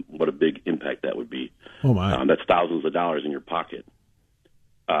income, what a big impact that would be. Oh, my. That's thousands of dollars in your pocket.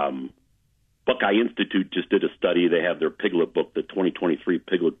 Buckeye Institute just did a study. They have their Piglet book, the 2023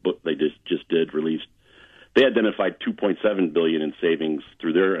 Piglet book they just did released. They identified $2.7 billion in savings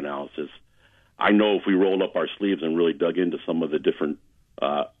through their analysis. I know if we rolled up our sleeves and really dug into some of the different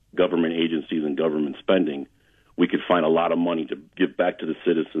government agencies and government spending, we could find a lot of money to give back to the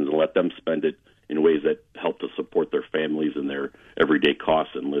citizens and let them spend it in ways that help to support their families and their everyday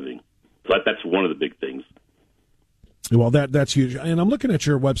costs and living. So that's one of the big things. Well, that's huge. And I'm looking at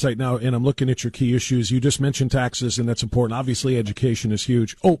your website now, and I'm looking at your key issues. You just mentioned taxes, and that's important. Obviously, education is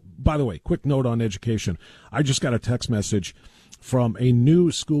huge. Oh, by the way, quick note on education. I just got a text message from a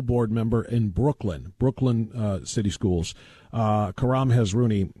new school board member in Brooklyn City Schools, Karam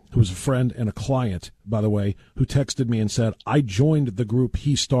Hazrouni, who's a friend and a client, by the way, who texted me and said, I joined the group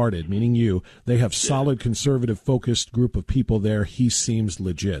he started, meaning you. They have solid, conservative, focused group of people there. He seems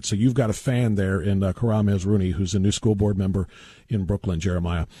legit. So you've got a fan there in Karam Hazrouni, who's a new school board member in Brooklyn,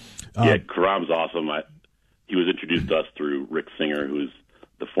 Jeremiah. Yeah, Karam's awesome. He was introduced to us through Rick Singer, who's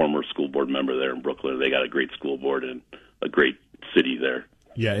the former school board member there in Brooklyn. They got a great school board and a great city there.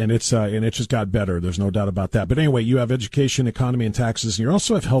 Yeah, and it just got better. There's no doubt about that. But anyway, you have education, economy, and taxes, and you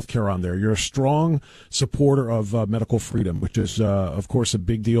also have healthcare on there. You're a strong supporter of medical freedom, which is, of course, a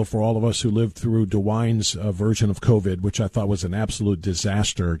big deal for all of us who lived through DeWine's version of COVID, which I thought was an absolute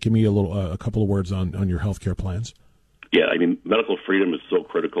disaster. Give me a couple of words on your healthcare plans. Yeah, I mean, medical freedom is so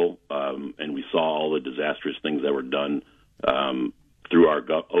critical, and we saw all the disastrous things that were done through our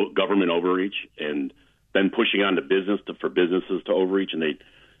government overreach, and then pushing on to for businesses to overreach, and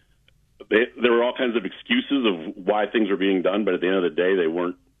there were all kinds of excuses of why things were being done, but at the end of the day, they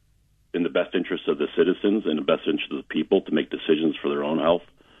weren't in the best interest of the citizens and the best interest of the people to make decisions for their own health.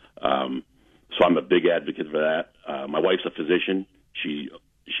 So I'm a big advocate for that. My wife's a physician. She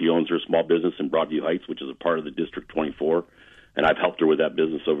owns her small business in Broadview Heights, which is a part of the District 24, and I've helped her with that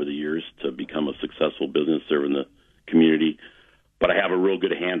business over the years to become a successful business serving the community. But I have a real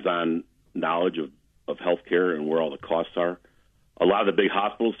good hands-on knowledge of healthcare and where all the costs are. A lot of the big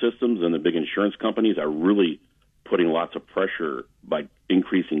hospital systems and the big insurance companies are really putting lots of pressure by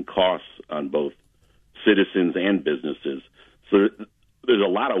increasing costs on both citizens and businesses. So there's a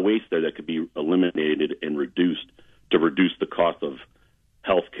lot of waste there that could be eliminated and reduced to reduce the cost of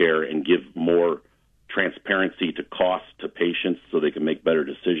healthcare and give more transparency to costs to patients so they can make better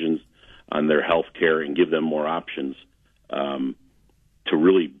decisions on their healthcare and give them more options to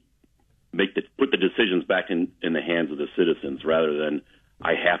really put the decisions back in the hands of the citizens rather than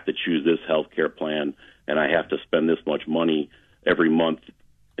I have to choose this health care plan and I have to spend this much money every month,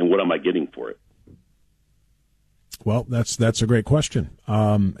 and what am I getting for it? Well, that's a great question,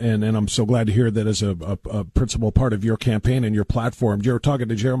 and I'm so glad to hear that as a principal part of your campaign and your platform. You're talking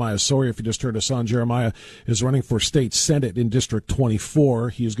to Jeremiah Sawyer. If you just heard us on, Jeremiah is running for state senate in District 24.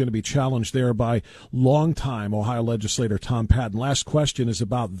 He is going to be challenged there by longtime Ohio legislator Tom Patton. Last question is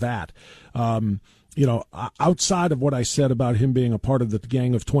about that. Outside of what I said about him being a part of the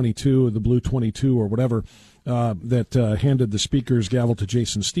Gang of 22, the Blue 22, or whatever, that handed the speaker's gavel to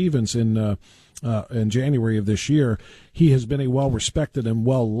Jason Stevens in January of this year, he has been a well-respected and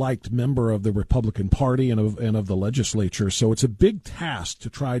well-liked member of the Republican Party and of the legislature. So it's a big task to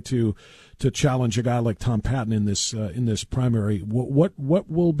try to challenge a guy like Tom Patton in this primary. What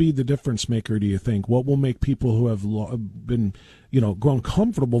will be the difference maker, do you think? What will make people who have been grown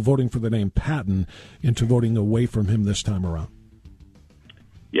comfortable voting for the name Patton into voting away from him this time around?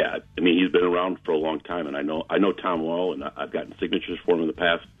 Yeah, I mean, he's been around for a long time, and I know Tom well, and I've gotten signatures for him in the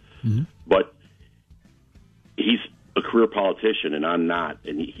past. Mm-hmm. But he's a career politician, and I'm not,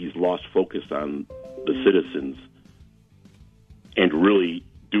 and he's lost focus on the citizens and really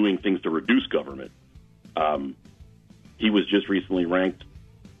doing things to reduce government. He was just recently ranked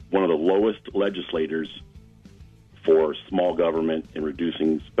one of the lowest legislators for small government and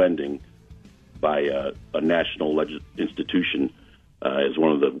reducing spending by a national institution. Is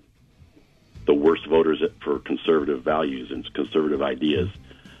one of the worst voters for conservative values and conservative ideas.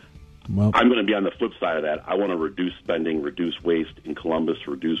 Well, I'm going to be on the flip side of that. I want to reduce spending, reduce waste in Columbus,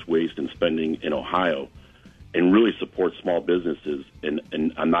 reduce waste and spending in Ohio, and really support small businesses. And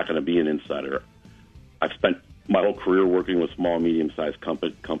I'm not going to be an insider. I've spent my whole career working with small and medium-sized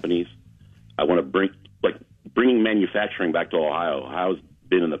companies. I want to bringing manufacturing back to Ohio. Ohio's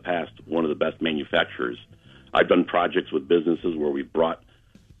been in the past one of the best manufacturers. I've done projects with businesses where we brought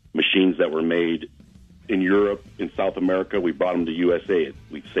machines that were made in Europe, in South America. We brought them to USA.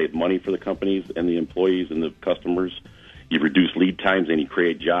 We've saved money for the companies and the employees and the customers. You reduce lead times and you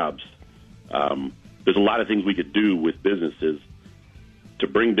create jobs. There's a lot of things we could do with businesses to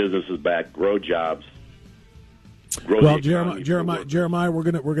bring businesses back, grow jobs, Well, Jeremiah, we're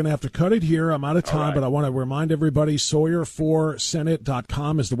gonna have to cut it here. I'm out of time, but I want to remind everybody: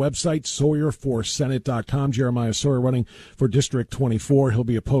 Sawyer4Senate.com is the website. Sawyer4Senate.com. Jeremiah Sawyer running for District 24. He'll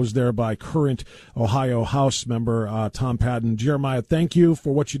be opposed there by current Ohio House member Tom Patton. Jeremiah, thank you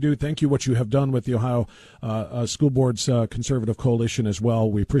for what you do. Thank you what you have done with the Ohio School Board's Conservative Coalition as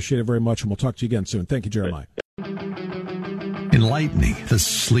well. We appreciate it very much, and we'll talk to you again soon. Thank you, Jeremiah. Enlightening the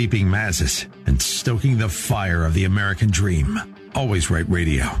sleeping masses and stoking the fire of the American dream. Always Right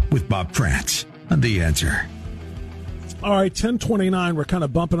Radio with Bob Frantz on The Answer. All right, 10:29. We're kind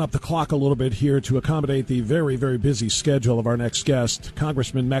of bumping up the clock a little bit here to accommodate the very, very busy schedule of our next guest.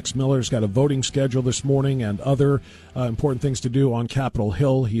 Congressman Max Miller's got a voting schedule this morning and other important things to do on Capitol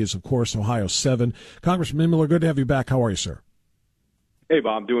Hill. He is, of course, Ohio 7. Congressman Miller, good to have you back. How are you, sir? Hey,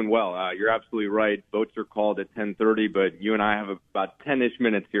 Bob, doing well. You're absolutely right. Votes are called at 10:30, but you and I have about 10-ish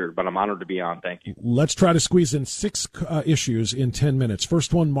minutes here, but I'm honored to be on. Thank you. Let's try to squeeze in 6 issues in 10 minutes.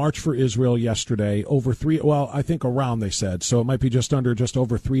 First one, March for Israel yesterday. I think around, they said, so it might be just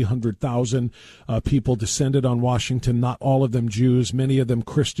over 300,000 people descended on Washington, not all of them Jews, many of them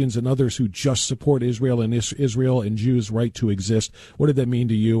Christians and others who just support Israel and Israel and Jews' right to exist. What did that mean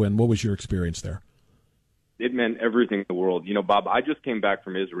to you, and what was your experience there? It meant everything in the world. You know, Bob, I just came back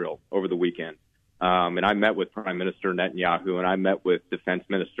from Israel over the weekend, and I met with Prime Minister Netanyahu, and I met with Defense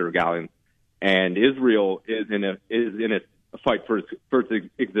Minister Gallant. And Israel is in a fight for its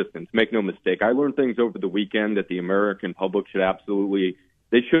existence. Make no mistake. I learned things over the weekend that the American public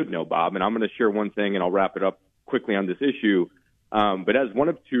should know, Bob. And I'm going to share one thing, and I'll wrap it up quickly on this issue. But as one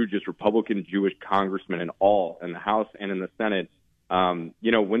of two just Republican Jewish congressmen in the House and in the Senate,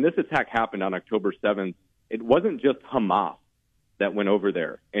 when this attack happened on October 7th, it wasn't just Hamas that went over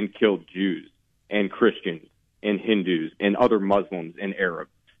there and killed Jews and Christians and Hindus and other Muslims and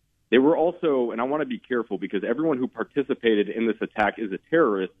Arabs. They were also, and I want to be careful because everyone who participated in this attack is a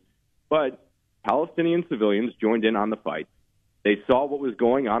terrorist, but Palestinian civilians joined in on the fight. They saw what was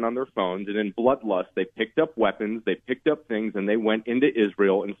going on their phones, and in bloodlust, they picked up weapons, they picked up things, and they went into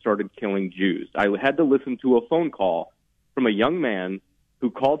Israel and started killing Jews. I had to listen to a phone call from a young man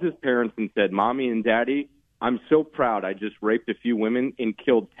who called his parents and said, "Mommy and Daddy, I'm so proud I just raped a few women and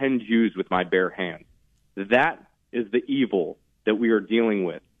killed 10 Jews with my bare hands." That is the evil that we are dealing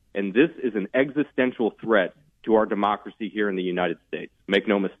with. And this is an existential threat to our democracy here in the United States. Make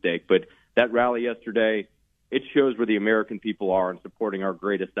no mistake. But that rally yesterday, it shows where the American people are in supporting our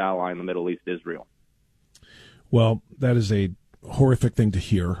greatest ally in the Middle East, Israel. Well, that is a horrific thing to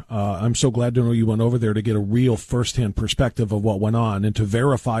hear. I'm so glad to know you went over there to get a real firsthand perspective of what went on and to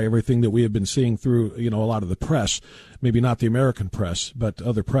verify everything that we have been seeing through, a lot of the press, maybe not the American press, but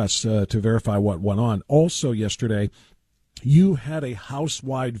other press, to verify what went on. Also yesterday, you had a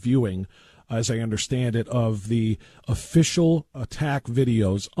house-wide viewing, as I understand it, of the official attack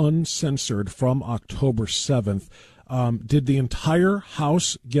videos, uncensored, from October 7th. Did the entire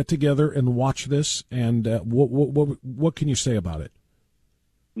House get together and watch this? And what can you say about it?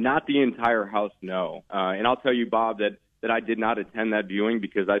 Not the entire House, no. And I'll tell you, Bob, that I did not attend that viewing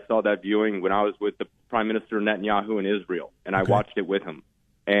because I saw that viewing when I was with the Prime Minister Netanyahu in Israel, and I watched it with him.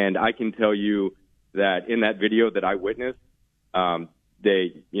 And I can tell you that in that video that I witnessed,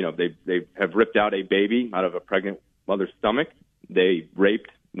 they have ripped out a baby out of a pregnant mother's stomach. They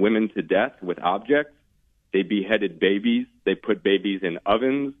raped women to death with objects. They beheaded babies. They put babies in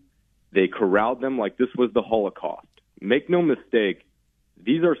ovens. They corralled them like this was the Holocaust. Make no mistake,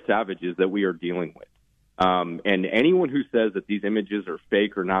 these are savages that we are dealing with. And anyone who says that these images are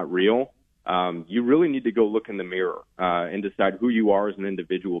fake or not real, you really need to go look in the mirror and decide who you are as an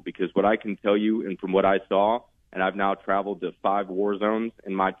individual, because what I can tell you, and from what I saw, and I've now traveled to 5 war zones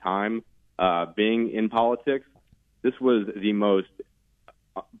in my time being in politics, this was the most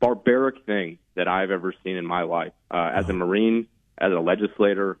barbaric thing that I've ever seen in my life. As a Marine, as a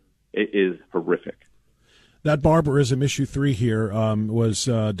legislator, it is horrific. That barbarism, issue 3 here, was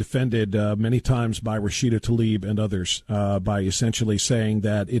defended many times by Rashida Tlaib and others by essentially saying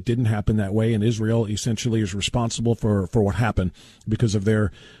that it didn't happen that way, and Israel essentially is responsible for what happened because of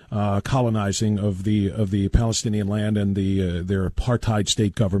their colonizing of the Palestinian land and their apartheid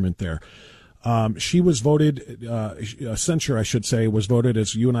state government there. She was voted, censure, I should say, was voted,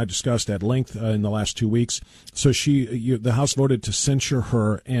 as you and I discussed at length in the last 2 weeks. So the House voted to censure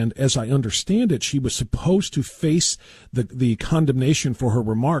her, and as I understand it, she was supposed to face the condemnation for her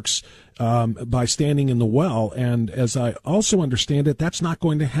remarks by standing in the well. And as I also understand it, that's not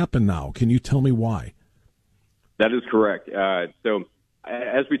going to happen now. Can you tell me why? That is correct. So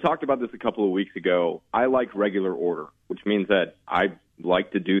as we talked about this a couple of weeks ago, I like regular order, which means that I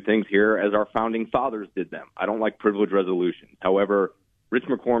like to do things here as our founding fathers did them. I don't like privilege resolutions. However, Rich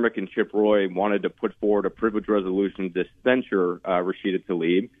McCormick and Chip Roy wanted to put forward a privilege resolution to censure Rashida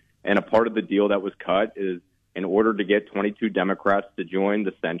Tlaib, and a part of the deal that was cut is in order to get 22 Democrats to join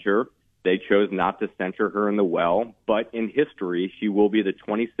the censure, they chose not to censure her in the well, but in history, she will be the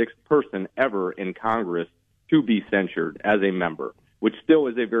 26th person ever in Congress to be censured as a member, which still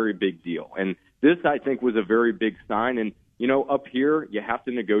is a very big deal. And this, I think, was a very big sign. And, you know, up here, you have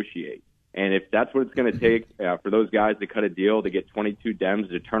to negotiate. And if that's what it's going to take for those guys to cut a deal to get 22 Dems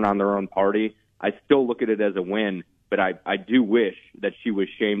to turn on their own party, I still look at it as a win. But I do wish that she was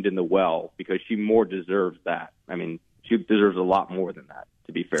shamed in the well, because she more deserves that. I mean, she deserves a lot more than that,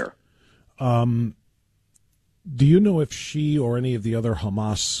 to be fair. Do you know if she or any of the other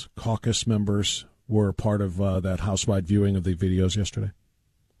Hamas caucus members were part of that house-wide viewing of the videos yesterday?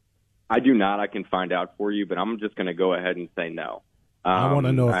 I do not. I can find out for you, but I'm just going to go ahead and say no. I want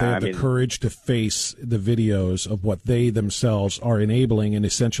to know if they have the courage to face the videos of what they themselves are enabling and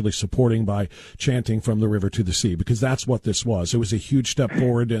essentially supporting by chanting from the river to the sea, because that's what this was. It was a huge step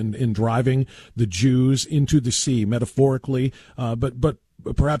forward in driving the Jews into the sea, metaphorically, but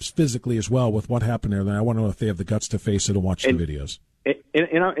perhaps physically as well with what happened there. And I want to know if they have the guts to face it and watch the videos.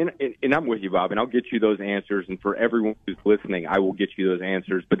 And I'm with you, Bob, and I'll get you those answers. And for everyone who's listening, I will get you those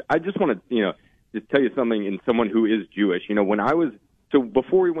answers. But I just want to, just tell you something in someone who is Jewish. So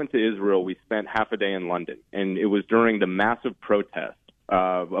before we went to Israel, we spent half a day in London, and it was during the massive protest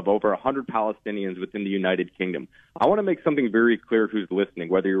of over 100 Palestinians within the United Kingdom. I want to make something very clear who's listening.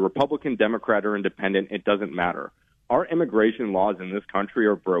 Whether you're Republican, Democrat, or Independent, it doesn't matter. Our immigration laws in this country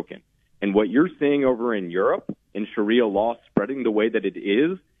are broken. And what you're seeing over in Europe, in Sharia law spreading the way that it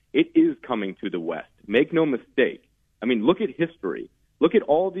is coming to the West. Make no mistake. I mean, look at history. Look at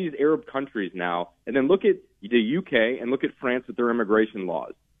all these Arab countries now, and then look at the UK and look at France with their immigration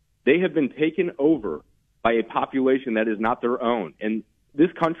laws. They have been taken over by a population that is not their own. And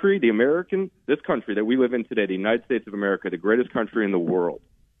this country, this country that we live in today, the United States of America, the greatest country in the world,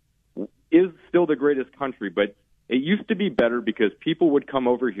 is still the greatest country. But it used to be better because people would come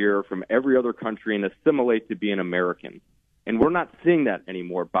over here from every other country and assimilate to be an American. And we're not seeing that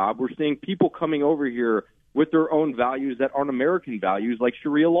anymore, Bob. We're seeing people coming over here with their own values that aren't American values, like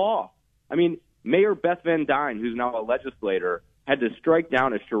Sharia law. I mean, Mayor Beth Van Dyne, who's now a legislator, had to strike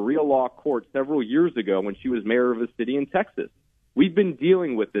down a Sharia law court several years ago when she was mayor of a city in Texas. We've been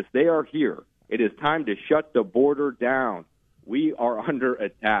dealing with this. They are here. It is time to shut the border down. We are under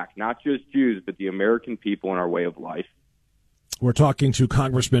attack, not just Jews, but the American people and our way of life. We're talking to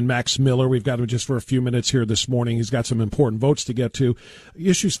Congressman Max Miller. We've got him just for a few minutes here this morning. He's got some important votes to get to.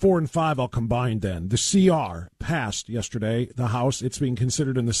 Issues 4 and 5 I'll combine then. The CR passed yesterday, the House. It's being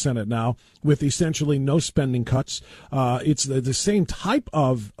considered in the Senate now with essentially no spending cuts. It's the same type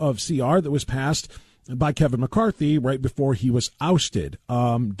of CR that was passed by Kevin McCarthy right before he was ousted.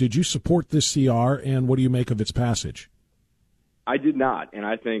 Did you support this CR, and what do you make of its passage? I did not, and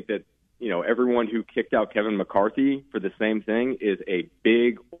I think that everyone who kicked out Kevin McCarthy for the same thing is a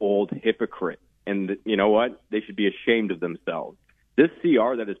big old hypocrite. And you know what? They should be ashamed of themselves. This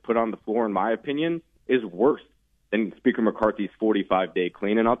CR that is put on the floor, in my opinion, is worse than Speaker McCarthy's 45-day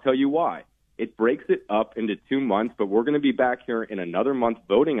clean, and I'll tell you why. It breaks it up into 2 months, but we're going to be back here in another month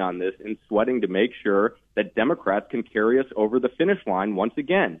voting on this and sweating to make sure that Democrats can carry us over the finish line once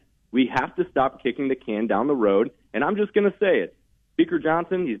again. We have to stop kicking the can down the road, and I'm just going to say it. Speaker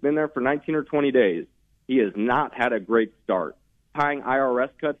Johnson, he's been there for 19 or 20 days. He has not had a great start. Tying IRS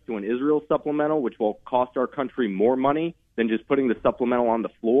cuts to an Israel supplemental, which will cost our country more money than just putting the supplemental on the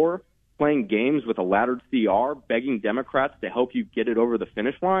floor, playing games with a laddered CR, begging Democrats to help you get it over the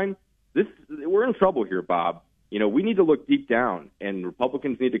finish line. We're in trouble here, Bob. We need to look deep down, and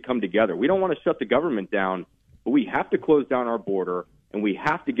Republicans need to come together. We don't want to shut the government down, but we have to close down our border, and we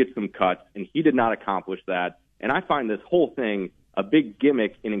have to get some cuts, and he did not accomplish that. And I find this whole thing a big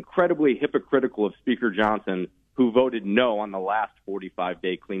gimmick and incredibly hypocritical of Speaker Johnson, who voted no on the last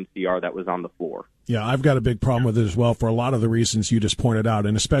 45-day clean CR that was on the floor. Yeah, I've got a big problem with it as well for a lot of the reasons you just pointed out,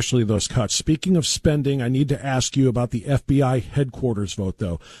 and especially those cuts. Speaking of spending, I need to ask you about the FBI headquarters vote,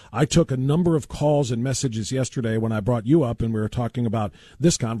 though. I took a number of calls and messages yesterday when I brought you up, and we were talking about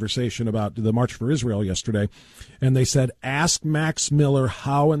this conversation about the March for Israel yesterday, and they said, ask Max Miller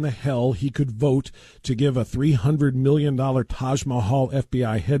how in the hell he could vote to give a $300 million Taj Mahal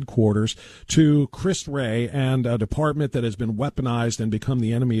FBI headquarters to Chris Wray and a department that has been weaponized and become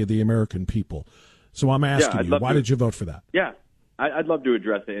the enemy of the American people. So I'm asking you, why did you vote for that? Yeah, I'd love to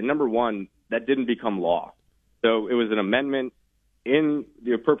address it. And number one, that didn't become law. So it was an amendment in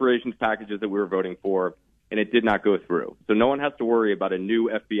the appropriations packages that we were voting for. and it did not go through. So no one has to worry about a new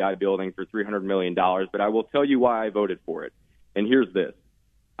FBI building for $300 million, but I will tell you why I voted for it. And here's this.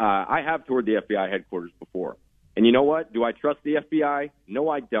 I have toured the FBI headquarters before. And you know what? Do I trust the FBI? No,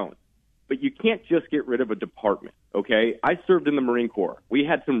 I don't. But you can't just get rid of a department, okay? I served in the Marine Corps. We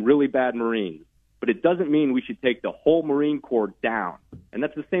had some really bad Marines, but it doesn't mean we should take the whole Marine Corps down. And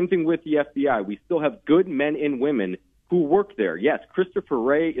that's the same thing with the FBI. We still have good men and women who work there. Yes, Christopher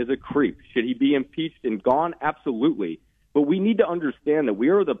Wray is a creep. Should he be impeached and gone? Absolutely. But we need to understand that we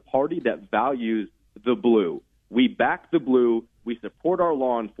are the party that values the blue. We back the blue. We support our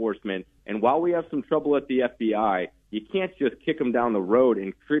law enforcement. And while we have some trouble at the FBI, you can't just kick them down the road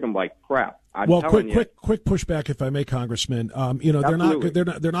and treat them like crap. Quick pushback, if I may, Congressman.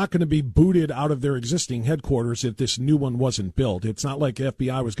 They're not going to be booted out of their existing headquarters if this new one wasn't built. It's not like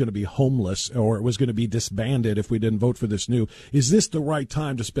FBI was going to be homeless or it was going to be disbanded if we didn't vote for this new. Is this the right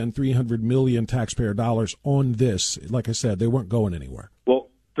time to spend $300 million taxpayer dollars on this? Like I said, they weren't going anywhere. Well,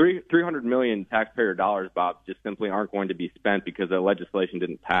 $300 million taxpayer dollars, Bob, just simply aren't going to be spent because the legislation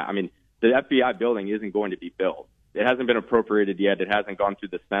didn't pass. I mean, the FBI building isn't going to be built. It hasn't been appropriated yet. It hasn't gone through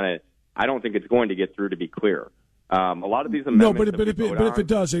the Senate. I don't think it's going to get through, to be clear. A lot of these amendments. No, but if it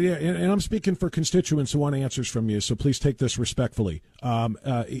does, yeah, and I'm speaking for constituents who want answers from you, so please take this respectfully.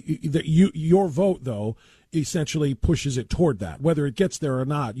 Your vote, though, essentially pushes it toward that. Whether it gets there or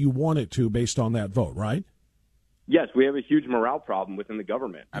not, you want it to based on that vote, right? Yes, we have a huge morale problem within the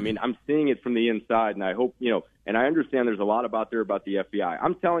government. I mean, I'm seeing it from the inside, and I hope, and I understand there's a lot about the FBI.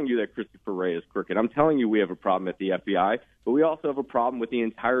 I'm telling you that Christopher Wray is crooked. I'm telling you we have a problem at the FBI, but we also have a problem with the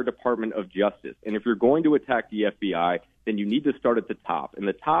entire Department of Justice. And if you're going to attack the FBI, then you need to start at the top. And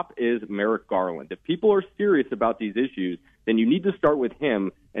the top is Merrick Garland. If people are serious about these issues, then you need to start with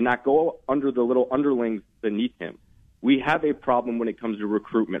him and not go under the little underlings beneath him. We have a problem when it comes to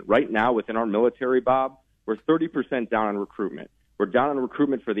recruitment. Right now, within our military, Bob, we're 30% down on recruitment. We're down on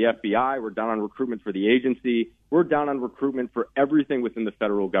recruitment for the FBI. We're down on recruitment for the agency. We're down on recruitment for everything within the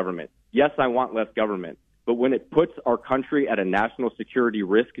federal government. Yes, I want less government. But when it puts our country at a national security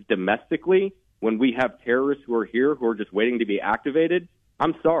risk domestically, when we have terrorists who are here who are just waiting to be activated,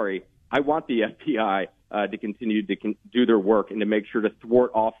 I'm sorry. I want the FBI to continue to do their work and to make sure to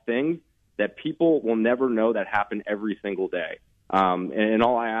thwart off things that people will never know that happen every single day. And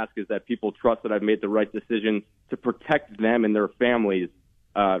all I ask is that people trust that I've made the right decision to protect them and their families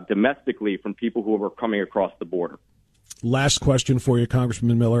domestically from people who are coming across the border. Last question for you,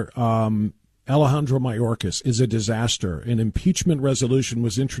 Congressman Miller. Alejandro Mayorkas is a disaster. An impeachment resolution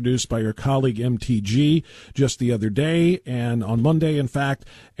was introduced by your colleague MTG just the other day, and on Monday, in fact,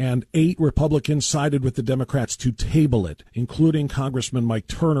 and 8 Republicans sided with the Democrats to table it, including Congressman Mike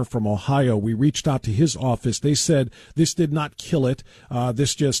Turner from Ohio. We reached out to his office. They said this did not kill it.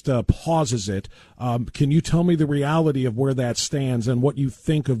 This just pauses it. Can you tell me the reality of where that stands and what you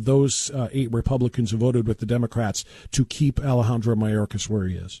think of those 8 Republicans who voted with the Democrats to keep Alejandro Mayorkas where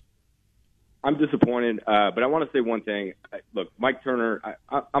he is? I'm disappointed, but I want to say one thing. Look, Mike Turner,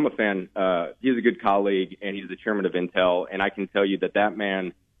 I'm a fan. He's a good colleague, and he's the chairman of Intel, and I can tell you that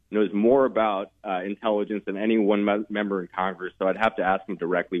man knows more about intelligence than any one member in Congress, so I'd have to ask him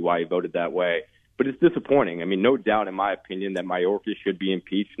directly why he voted that way. But it's disappointing. I mean, no doubt, in my opinion, that Mayorkas should be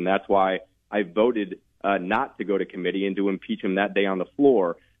impeached, and that's why I voted not to go to committee and to impeach him that day on the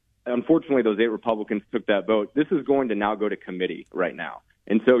floor. Unfortunately, those 8 Republicans took that vote. This is going to now go to committee right now.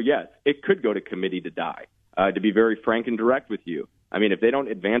 And so, yes, it could go to committee to die, to be very frank and direct with you. I mean, if they don't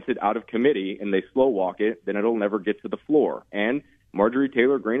advance it out of committee and they slow walk it, then it'll never get to the floor. And Marjorie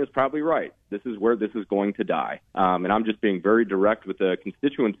Taylor Greene is probably right. This is where this is going to die. And I'm just being very direct with the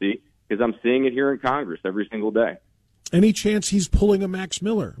constituency because I'm seeing it here in Congress every single day. Any chance he's pulling a Max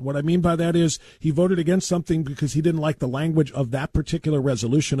Miller? What I mean by that is he voted against something because he didn't like the language of that particular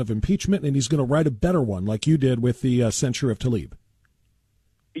resolution of impeachment, and he's going to write a better one like you did with the censure of Tlaib.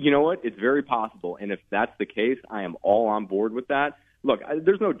 You know what? It's very possible. And if that's the case, I am all on board with that. Look,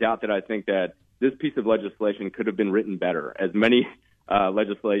 there's no doubt that I think that this piece of legislation could have been written better. As many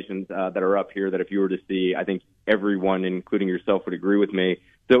legislations that are up here that if you were to see, I think everyone, including yourself, would agree with me.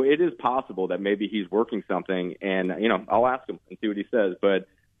 So it is possible that maybe he's working something, and, I'll ask him and see what he says. But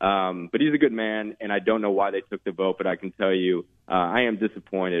he's a good man, and I don't know why they took the vote, but I can tell you I am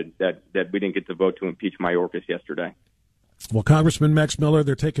disappointed that we didn't get to vote to impeach Mayorkas yesterday. Well, Congressman Max Miller,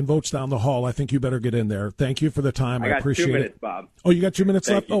 they're taking votes down the hall. I think you better get in there. Thank you for the time. I appreciate it. I got 2 minutes, Bob. Oh, you got 2 minutes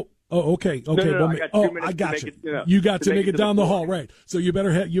left? You. Oh, okay. No, I got 2 minutes. I got you. It, you got to make it down the hall, right? So you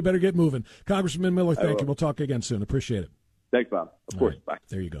better get moving. Congressman Miller, thank you. We'll talk again soon. Appreciate it. Thanks, Bob. Of course. Right. Bye.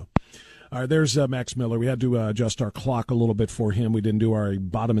 There you go. All right, there's Max Miller. We had to adjust our clock a little bit for him. We didn't do our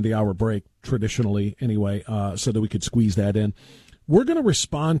bottom of the hour break traditionally anyway, so that we could squeeze that in. We're going to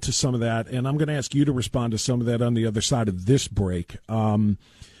respond to some of that, and I'm going to ask you to respond to some of that on the other side of this break.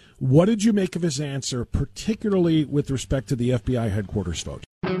 What did you make of his answer, particularly with respect to the FBI headquarters vote?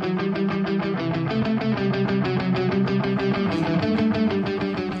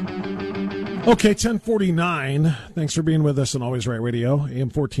 Okay, 1049. Thanks for being with us on Always Right Radio, AM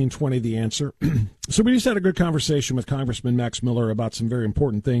 1420, The Answer. So we just had a good conversation with Congressman Max Miller about some very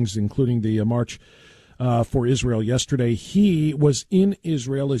important things, including the march for Israel yesterday. He was in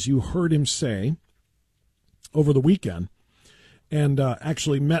Israel, as you heard him say, over the weekend, and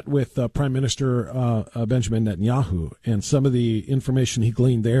actually met with Prime Minister Benjamin Netanyahu, and some of the information he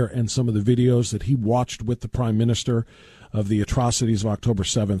gleaned there and some of the videos that he watched with the Prime Minister of the atrocities of October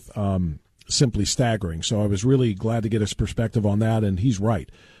 7th, simply staggering. So I was really glad to get his perspective on that, and he's right.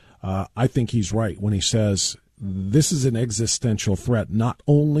 I think he's right when he says this is an existential threat, not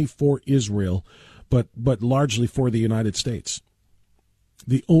only for Israel, but largely for the United States.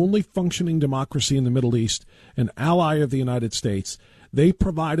 The only functioning democracy in the Middle East, an ally of the United States. They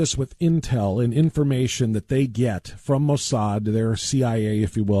provide us with intel and information that they get from Mossad, their CIA,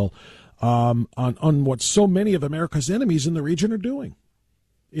 if you will, on what so many of America's enemies in the region are doing.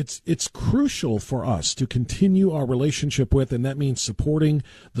 It's crucial for us to continue our relationship with, and that means supporting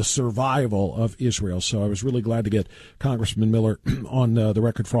the survival of Israel. So I was really glad to get Congressman Miller on the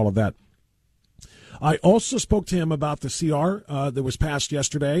record for all of that. I also spoke to him about the CR that was passed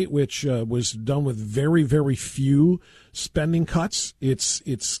yesterday, which was done with very, very few spending cuts. It's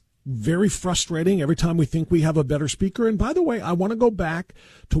very frustrating every time we think we have a better speaker. And by the way, I want to go back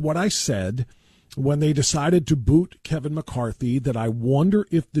to what I said when they decided to boot Kevin McCarthy, that I wonder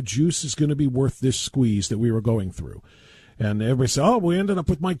if the juice is going to be worth this squeeze that we were going through. And everybody said, oh, we ended up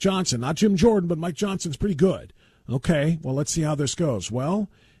with Mike Johnson. Not Jim Jordan, but Mike Johnson's pretty good. Okay, well, let's see how this goes. Well,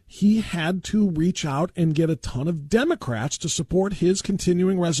 he had to reach out and get a ton of Democrats to support his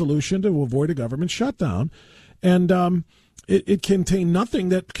continuing resolution to avoid a government shutdown. And it contained nothing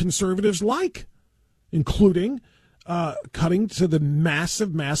that conservatives like, including cutting to the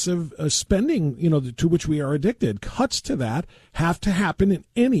massive spending, to which we are addicted. Cuts to that have to happen in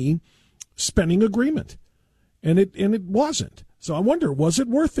any spending agreement. And it wasn't. So I wonder, was it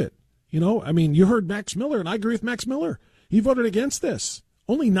worth it? You heard Max Miller, and I agree with Max Miller. He voted against this.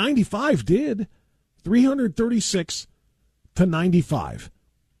 Only 95 did. 336 to 95.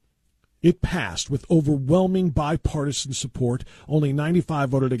 It passed with overwhelming bipartisan support. Only 95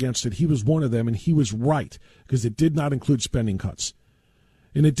 voted against it. He was one of them, and he was right, because it did not include spending cuts.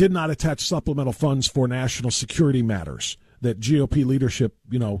 And it did not attach supplemental funds for national security matters that GOP leadership,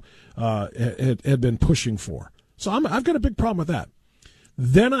 had been pushing for. So I've got a big problem with that.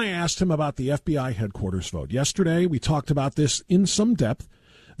 Then I asked him about the FBI headquarters vote. Yesterday, we talked about this in some depth.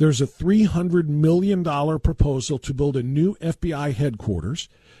 There's a $300 million proposal to build a new FBI headquarters,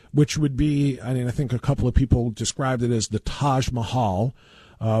 which would be, I think a couple of people described it as the Taj Mahal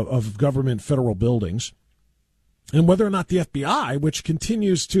of government federal buildings. And whether or not the FBI, which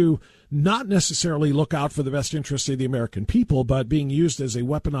continues to not necessarily look out for the best interests of the American people, but being used as a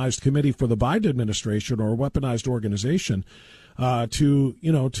weaponized committee for the Biden administration or a weaponized organization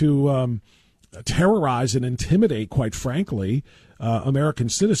to terrorize and intimidate, quite frankly, American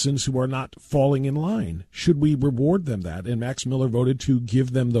citizens who are not falling in line. Should we reward them that? And Max Miller voted to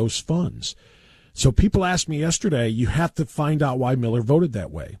give them those funds. So people asked me yesterday, you have to find out why Miller voted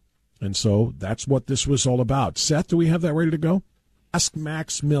that way. And so that's what this was all about. Seth, do we have that ready to go? Ask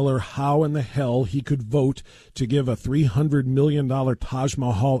Max Miller how in the hell he could vote to give a $300 million Taj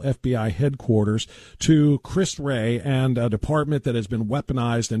Mahal FBI headquarters to Chris Wray and a department that has been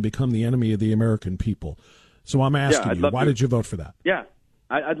weaponized and become the enemy of the American people. So I'm asking you, why did you vote for that? Yeah,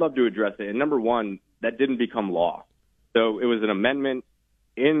 I'd love to address it. And number one, that didn't become law. So it was an amendment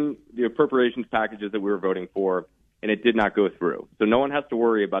in the appropriations packages that we were voting for, and it did not go through. So no one has to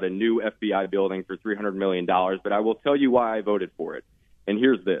worry about a new FBI building for $300 million, but I will tell you why I voted for it. And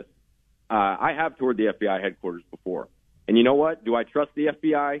here's this. I have toured the FBI headquarters before. And you know what? Do I trust the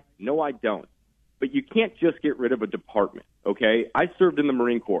FBI? No, I don't. But you can't just get rid of a department, okay? I served in the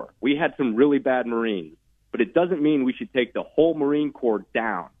Marine Corps. We had some really bad Marines. But it doesn't mean we should take the whole Marine Corps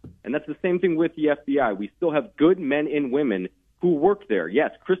down. And that's the same thing with the FBI. We still have good men and women who work there.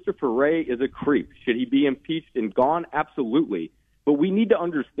 Yes, Christopher Wray is a creep. Should he be impeached and gone? Absolutely. But we need to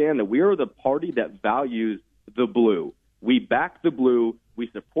understand that we are the party that values the blue. We back the blue. We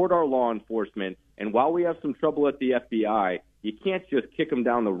support our law enforcement. And while we have some trouble at the FBI, you can't just kick them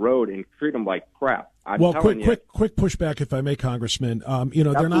down the road and treat them like crap. Quick pushback, if I may, Congressman.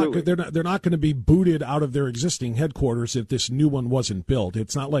 They're not going to be booted out of their existing headquarters if this new one wasn't built.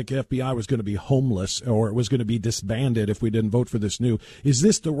 It's not like FBI was going to be homeless or it was going to be disbanded if we didn't vote for this new. Is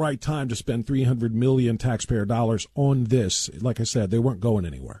this the right time to spend $300 million taxpayer dollars on this? Like I said, they weren't going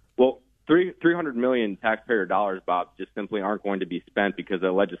anywhere. Well, $300 million taxpayer dollars, Bob, just simply aren't going to be spent because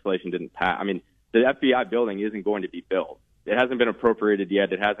the legislation didn't pass. I mean, the FBI building isn't going to be built. It hasn't been appropriated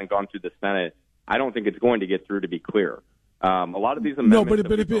yet. It hasn't gone through the Senate. I don't think it's going to get through, to be clear. A lot of these amendments.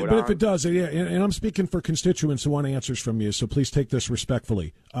 No, but if it does, and I'm speaking for constituents who want answers from you, so please take this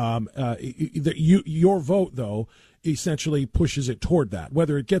respectfully. Your vote, though, essentially pushes it toward that.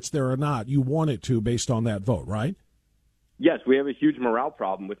 Whether it gets there or not, you want it to based on that vote, right? Yes, we have a huge morale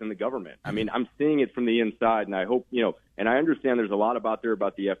problem within the government. I mean, I'm seeing it from the inside, and I hope, and I understand there's a lot about the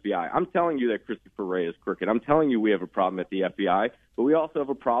FBI. I'm telling you that Christopher Wray is crooked. I'm telling you we have a problem at the FBI, but we also have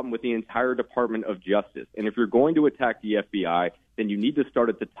a problem with the entire Department of Justice. And if you're going to attack the FBI, then you need to start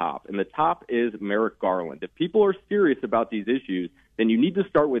at the top. And the top is Merrick Garland. If people are serious about these issues, then you need to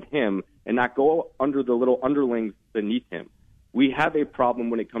start with him and not go under the little underlings beneath him. We have a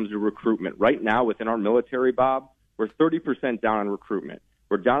problem when it comes to recruitment. Right now, within our military, Bob, we're 30% down on recruitment.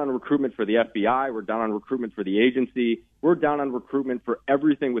 We're down on recruitment for the FBI. We're down on recruitment for the agency. We're down on recruitment for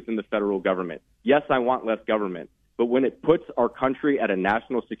everything within the federal government. Yes, I want less government. But when it puts our country at a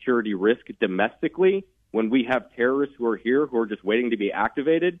national security risk domestically, when we have terrorists who are here who are just waiting to be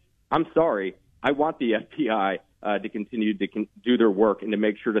activated, I'm sorry. I want the FBI to continue to do their work and to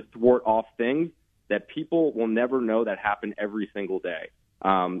make sure to thwart off things that people will never know that happen every single day.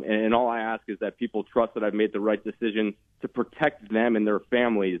 And all I ask is that people trust that I've made the right decision to protect them and their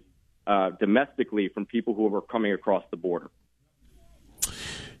families domestically from people who are coming across the border.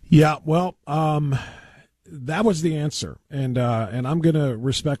 Yeah, well, that was the answer, and I'm going to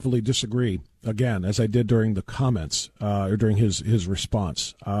respectfully disagree again, as I did during the comments or during his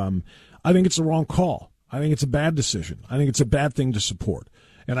response. I think it's the wrong call. I think it's a bad decision. I think it's a bad thing to support.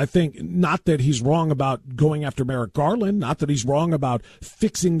 And I think not that he's wrong about going after Merrick Garland, not that he's wrong about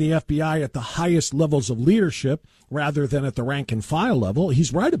fixing the FBI at the highest levels of leadership rather than at the rank and file level.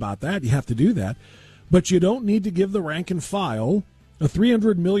 He's right about that. You have to do that. But you don't need to give the rank and file a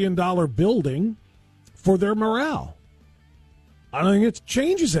 $300 million building for their morale. I don't think it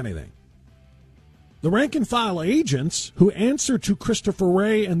changes anything. The rank and file agents who answer to Christopher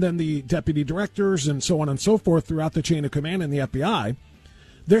Wray and then the deputy directors and so on and so forth throughout the chain of command in the FBI,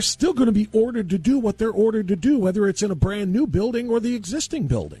 they're still going to be ordered to do what they're ordered to do, whether it's in a brand new building or the existing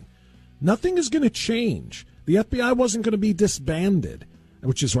building. Nothing is going to change. The FBI wasn't going to be disbanded,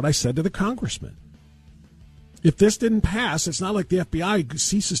 which is what I said to the congressman. If this didn't pass, it's not like the FBI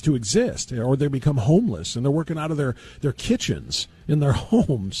ceases to exist or they become homeless and they're working out of their kitchens in their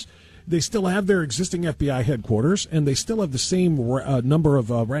homes. They still have their existing FBI headquarters, and they still have the same number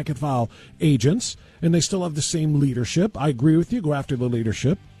of rank-and-file agents, and they still have the same leadership. I agree with you. Go after the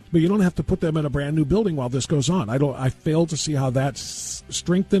leadership. But you don't have to put them in a brand-new building while this goes on. I fail to see how that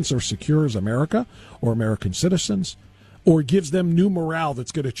strengthens or secures America or American citizens or gives them new morale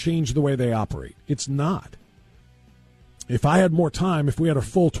that's going to change the way they operate. It's not. If I had more time, if we had a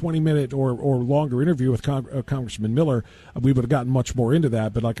full 20-minute or longer interview with Congressman Miller, we would have gotten much more into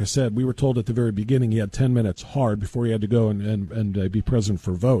that. But like I said, we were told at the very beginning he had 10 minutes hard before he had to go and be present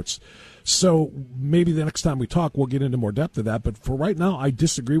for votes. So maybe the next time we talk, we'll get into more depth of that. But for right now, I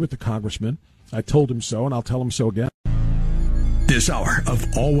disagree with the congressman. I told him so, and I'll tell him so again. This hour of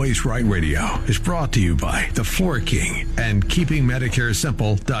Always Right Radio is brought to you by The Floor King and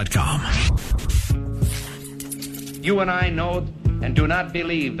KeepingMedicareSimple.com. You and I know and do not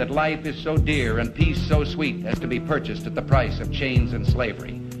believe that life is so dear and peace so sweet as to be purchased at the price of chains and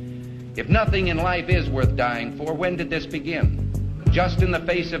slavery. If nothing in life is worth dying for, when did this begin? Just in the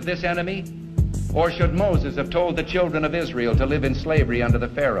face of this enemy? Or should Moses have told the children of Israel to live in slavery under the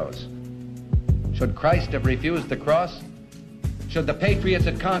Pharaohs? Should Christ have refused the cross? Should the patriots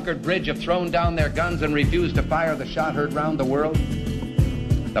at Concord Bridge have thrown down their guns and refused to fire the shot heard round the world?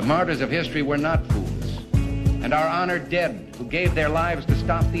 The martyrs of history were not fools. And our honored dead, who gave their lives to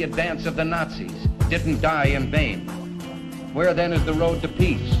stop the advance of the Nazis, didn't die in vain. Where then is the road to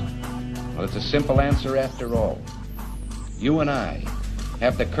peace? Well, it's a simple answer after all. You and I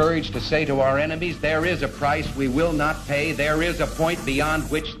have the courage to say to our enemies, there is a price we will not pay. There is a point beyond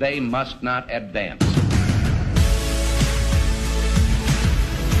which they must not advance.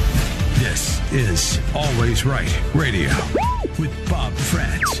 This is Always Right Radio with Bob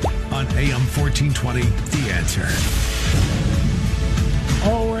Frantz on AM 1420, The Answer.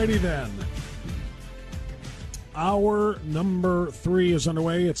 Alrighty then. Hour number 3 is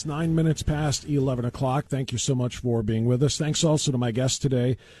underway. It's 9 minutes past 11 o'clock. Thank you so much for being with us. Thanks also to my guest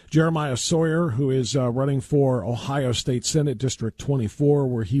today, Jeremiah Sawyer, who is running for Ohio State Senate District 24,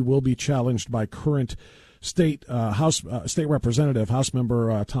 where he will be challenged by current state representative, House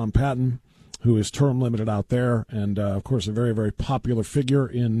member Tom Patton, who is term limited out there, and of course a very, very popular figure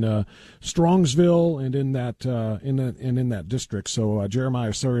in Strongsville and in that district. So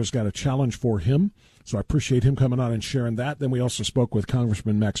Jeremiah Sawyer's got a challenge for him. So I appreciate him coming on and sharing that. Then we also spoke with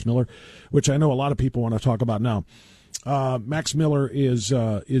Congressman Max Miller, which I know a lot of people want to talk about now. Max Miller is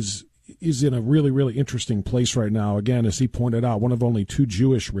in a really, really interesting place right now. Again, as he pointed out, one of only 2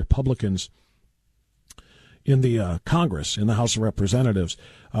 Jewish Republicans in the Congress, in the House of Representatives.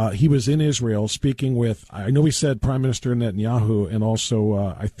 He was in Israel speaking with, I know he said Prime Minister Netanyahu, and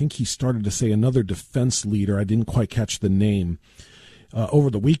also I think he started to say another defense leader. I didn't quite catch the name. Over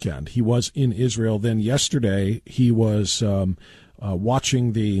the weekend, he was in Israel. Then yesterday, he was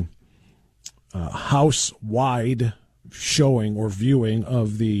watching the House-wide showing or viewing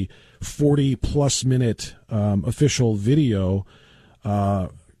of the 40-plus minute official video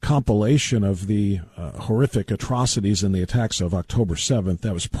compilation of the horrific atrocities and the attacks of October 7th.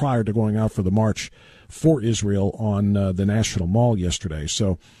 That was prior to going out for the March for Israel on the National Mall yesterday.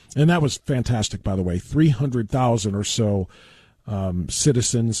 So, and that was fantastic, by the way. 300,000 or so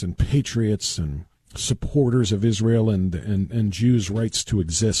citizens and patriots and supporters of Israel and Jews' rights to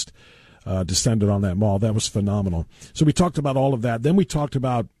exist descended on that mall. That was phenomenal. So we talked about all of that. Then we talked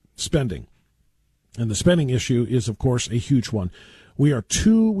about spending. And the spending issue is, of course, a huge one. We are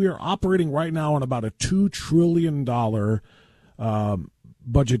operating right now on about a $2 trillion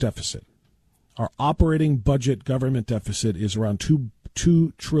budget deficit. Our operating budget government deficit is around $2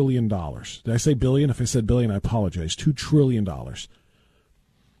 trillion. Did I say billion? If I said billion, I apologize. $2 trillion.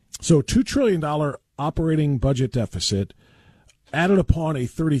 So $2 trillion operating budget deficit added upon a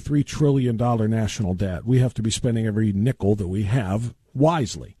 $33 trillion national debt. We have to be spending every nickel that we have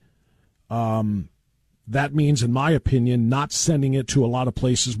wisely. That means, in my opinion, not sending it to a lot of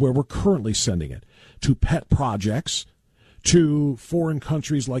places where we're currently sending it, to pet projects, to foreign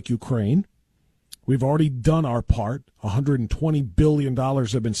countries like Ukraine. We've already done our part. $120 billion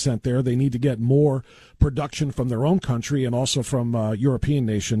have been sent there. They need to get more production from their own country and also from European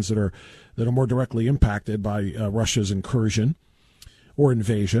nations that are more directly impacted by Russia's incursion or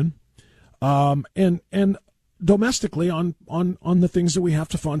invasion, and domestically on the things that we have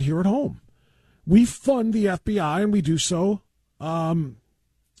to fund here at home. We fund the FBI, and we do so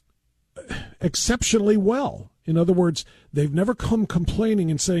exceptionally well. In other words, they've never come complaining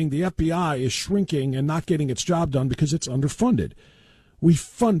and saying the FBI is shrinking and not getting its job done because it's underfunded. We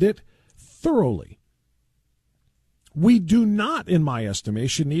fund it thoroughly. We do not, in my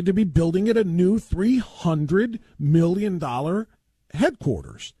estimation, need to be building it a new $300 million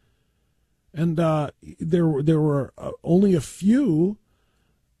headquarters. And there were only a few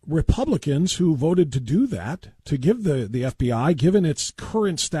Republicans who voted to do that, to give the FBI, given its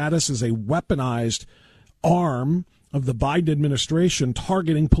current status as a weaponized arm of the Biden administration,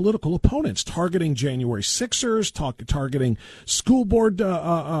 targeting political opponents, targeting January 6ers, targeting school board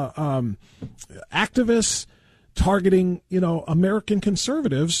activists, targeting, American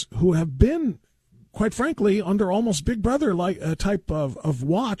conservatives who have been, quite frankly, under almost Big Brother like a type of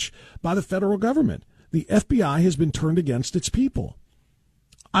watch by the federal government. The FBI has been turned against its people.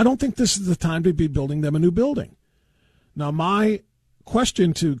 I don't think this is the time to be building them a new building. Now, my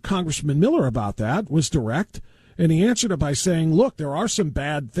question to Congressman Miller about that was direct, and he answered it by saying, look, there are some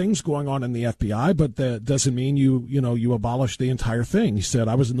bad things going on in the FBI, but that doesn't mean you abolish the entire thing. He said,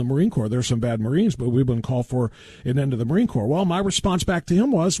 I was in the Marine Corps. There are some bad Marines, but we wouldn't call for an end of the Marine Corps. Well, my response back to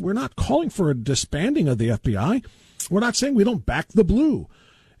him was, we're not calling for a disbanding of the FBI. We're not saying we don't back the blue.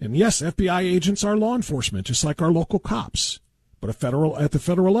 And yes, FBI agents are law enforcement, just like our local cops, but at the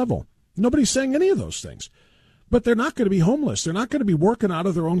federal level. Nobody's saying any of those things. But they're not going to be homeless. They're not going to be working out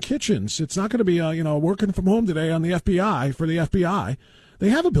of their own kitchens. It's not going to be, working from home today on the FBI for the FBI. They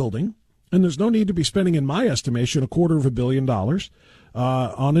have a building, and there's no need to be spending, in my estimation, $250 million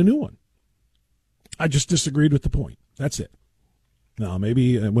on a new one. I just disagreed with the point. That's it. Now,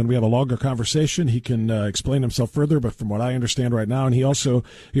 maybe when we have a longer conversation, he can explain himself further. But from what I understand right now, and he also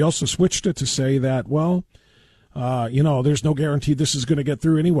switched it to say that, well, there's no guarantee this is going to get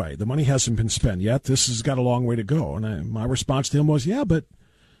through anyway. The money hasn't been spent yet. This has got a long way to go. And my response to him was, yeah, but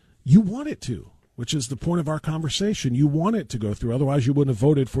you want it to, which is the point of our conversation. You want it to go through. Otherwise, you wouldn't have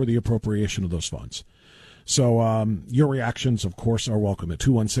voted for the appropriation of those funds. So your reactions, of course, are welcome at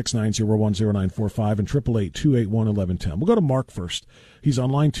 216-901-0945 and 888-281-1110. We'll go to Mark first. He's on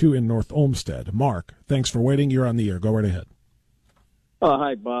line 2 in North Olmsted. Mark, thanks for waiting. You're on the air. Go right ahead.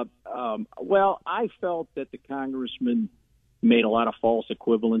 Hi, Bob. Well, I felt that the congressman made a lot of false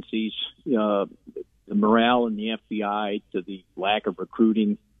equivalencies. The morale in the FBI to the lack of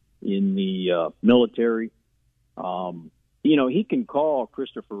recruiting in the military. He can call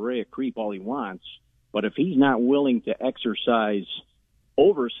Christopher Wray a creep all he wants, but if he's not willing to exercise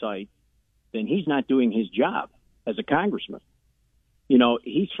oversight, then he's not doing his job as a congressman.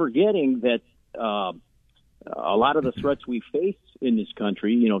 He's forgetting that a lot of the threats we face in this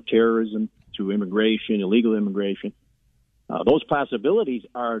country, terrorism through immigration, illegal immigration, those possibilities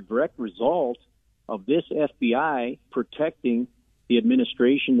are a direct result of this FBI protecting the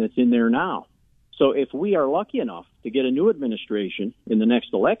administration that's in there now. So if we are lucky enough to get a new administration in the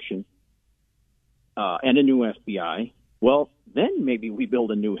next election and a new FBI, well, then maybe we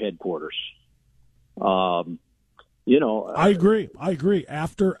build a new headquarters. I agree.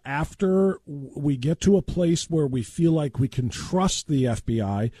 After we get to a place where we feel like we can trust the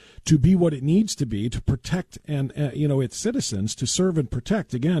FBI to be what it needs to be, to protect and its citizens, to serve and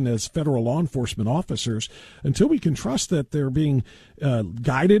protect, again, as federal law enforcement officers, until we can trust that they're being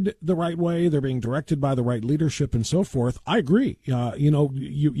guided the right way, they're being directed by the right leadership and so forth. I agree.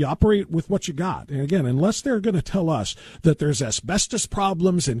 You operate with what you got. And again, unless they're going to tell us that there's asbestos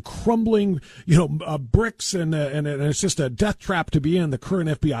problems and crumbling, bricks and it's just a death trap to be in the current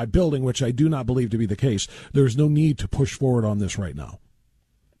FBI building, which I do not believe to be the case, there's no need to push forward on this right now.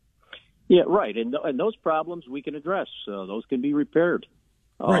 Yeah, right. And those problems we can address. Those can be repaired.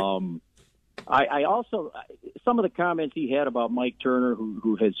 Right. I also, some of the comments he had about Mike Turner,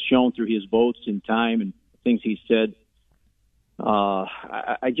 who has shown through his votes in time and things he said,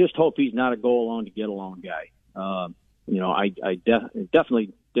 I just hope he's not a go-along to get along guy. I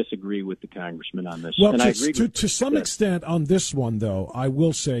definitely disagree with the congressman on this. Well, and I agree to some extent on this one, though, I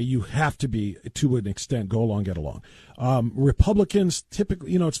will say you have to be, to an extent, go along, get along. Republicans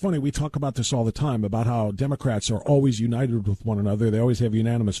typically, it's funny, we talk about this all the time, about how Democrats are always united with one another. They always have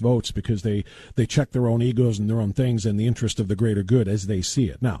unanimous votes because they check their own egos and their own things in the interest of the greater good as they see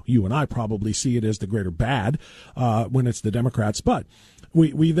it. Now, you and I probably see it as the greater bad when it's the Democrats, but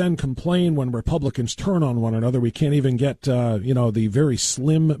we then complain when Republicans turn on one another. We can't even get, the very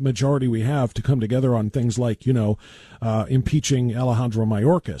slim majority we have to come together on things like, impeaching Alejandro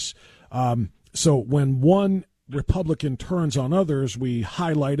Mayorkas. So when one Republican turns on others, we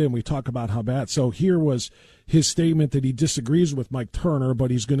highlight it and we talk about how bad. So here was his statement that he disagrees with Mike Turner,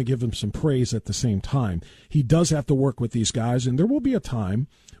 but he's going to give him some praise at the same time. He does have to work with these guys, and there will be a time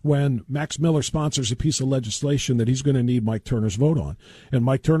when Max Miller sponsors a piece of legislation that he's going to need Mike Turner's vote on. And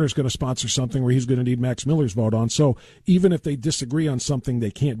Mike Turner's going to sponsor something where he's going to need Max Miller's vote on. So even if they disagree on something, they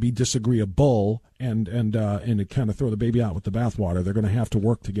can't be disagreeable and kind of throw the baby out with the bathwater. They're going to have to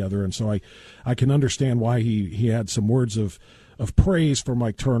work together. And so I can understand why he had some words of praise for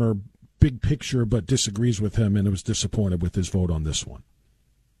Mike Turner, big picture, but disagrees with him and was disappointed with his vote on this one.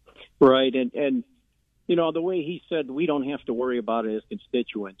 Right. And the way he said we don't have to worry about it as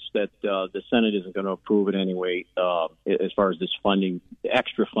constituents, that the Senate isn't going to approve it anyway, as far as this funding,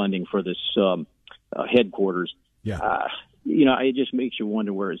 extra funding for this headquarters. Yeah. It just makes you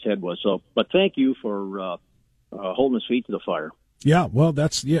wonder where his head was. So, but thank you for holding his feet to the fire. Yeah, well,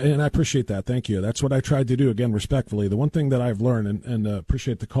 and I appreciate that. Thank you. That's what I tried to do, again, respectfully. The one thing that I've learned, and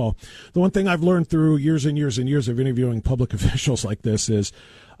appreciate the call, the one thing I've learned through years and years and years of interviewing public officials like this is,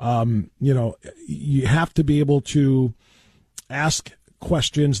 you have to be able to ask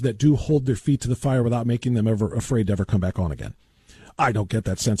questions that do hold their feet to the fire without making them ever afraid to ever come back on again. I don't get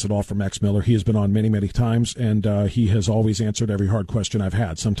that sense at all from Max Miller. He has been on many, many times, and he has always answered every hard question I've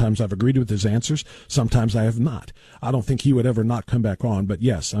had. Sometimes I've agreed with his answers. Sometimes I have not. I don't think he would ever not come back on. But,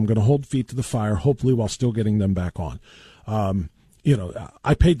 yes, I'm going to hold feet to the fire, hopefully while still getting them back on.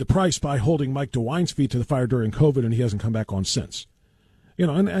 I paid the price by holding Mike DeWine's feet to the fire during COVID, and he hasn't come back on since.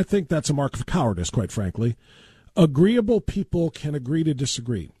 And I think that's a mark of cowardice, quite frankly. Agreeable people can agree to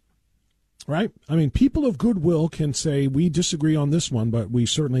disagree. Right? I mean, people of goodwill can say, we disagree on this one, but we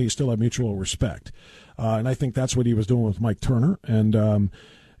certainly still have mutual respect. And I think that's what he was doing with Mike Turner. And, and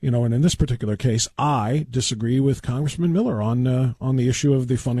in this particular case, I disagree with Congressman Miller on the issue of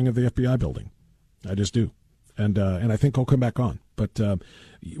the funding of the FBI building. I just do. And I think I'll come back on. But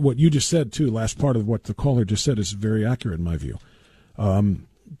what you just said, too, last part of what the caller just said is very accurate in my view.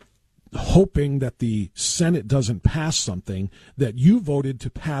 hoping that the Senate doesn't pass something that you voted to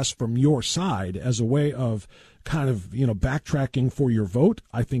pass from your side as a way of kind of, backtracking for your vote,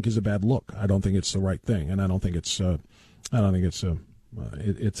 I think is a bad look. I don't think it's the right thing, and I don't think it's an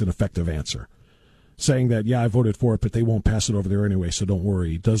effective answer. Saying that, yeah, I voted for it, but they won't pass it over there anyway, so don't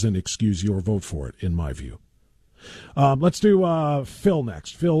worry, doesn't excuse your vote for it, in my view. Let's do Phil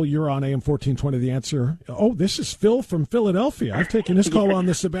next. Phil, you're on AM 1420, The Answer. Oh, this is Phil from Philadelphia. I've taken this call on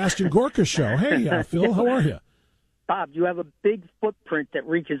the Sebastian Gorka show. Hey, Phil, how are you? Bob, you have a big footprint that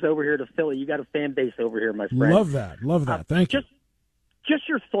reaches over here to Philly. You got a fan base over here, my friend. Love that. Thank you. Just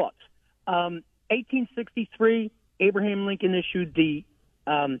your thoughts. 1863, Abraham Lincoln issued the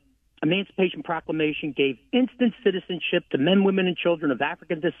Emancipation Proclamation, gave instant citizenship to men, women, and children of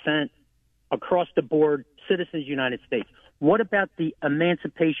African descent across the board, citizens of the United States. What about the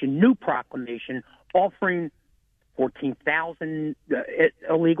Emancipation New Proclamation offering 14,000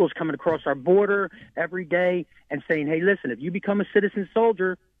 illegals coming across our border every day and saying, hey, listen, if you become a citizen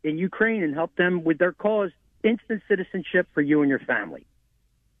soldier in Ukraine and help them with their cause, instant citizenship for you and your family?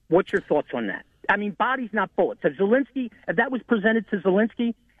 What's your thoughts on that? I mean, bodies, not bullets. If that was presented to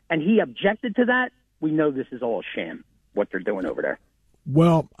Zelensky and he objected to that, we know this is all a sham, what they're doing over there.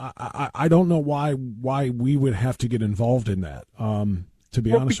 Well, I don't know why we would have to get involved in that, to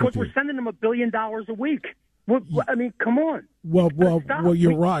be honest with you. Because we're sending them $1 billion a week. I mean, come on. Well,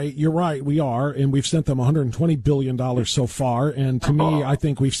 you're right. You're right. We are, and we've sent them $120 billion so far. And to me, I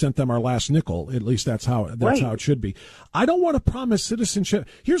think we've sent them our last nickel. At least that's how it should be. I don't want to promise citizenship.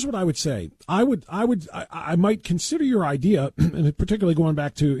 Here's what I would say. I might consider your idea, and particularly going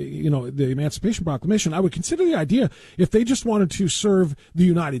back to the Emancipation Proclamation. I would consider the idea if they just wanted to serve the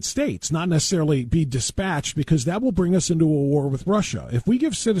United States, not necessarily be dispatched, because that will bring us into a war with Russia. If we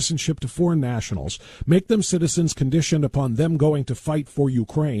give citizenship to foreign nationals, make them citizens conditioned upon them going to fight for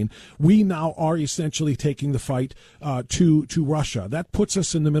Ukraine, we now are essentially taking the fight to Russia. That puts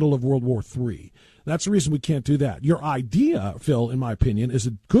us in the middle of World War III. That's the reason we can't do that. Your idea, Phil, in my opinion, is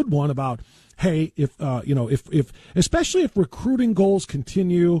a good one about, hey, if especially if recruiting goals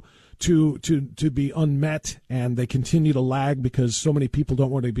continue to be unmet and they continue to lag because so many people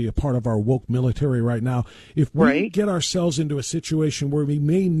don't want to be a part of our woke military right now. If we get ourselves into a situation where we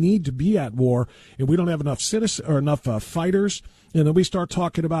may need to be at war and we don't have enough citizens or enough fighters, and then we start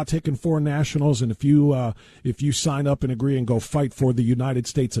talking about taking foreign nationals, and if you sign up and agree and go fight for the United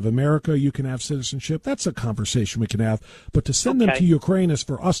States of America, you can have citizenship. That's a conversation we can have. But to send them to Ukraine is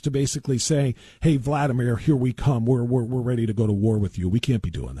for us to basically say, hey, Vladimir, here we come. We're ready to go to war with you. We can't be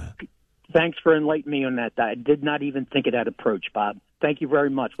doing that. Thanks for enlightening me on that. I did not even think of that approach, Bob. Thank you very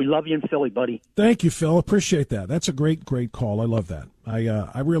much. We love you in Philly, buddy. Thank you, Phil. Appreciate that. That's a great call. I love that.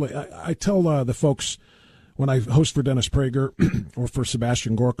 I tell the folks when I host for Dennis Prager or for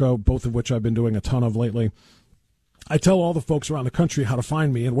Sebastian Gorka, both of which I've been doing a ton of lately, I tell all the folks around the country how to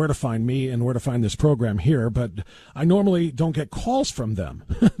find me and where to find this program here, but I normally don't get calls from them.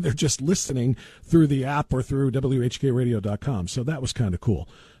 They're just listening through the app or through WHKRadio.com. So that was kind of cool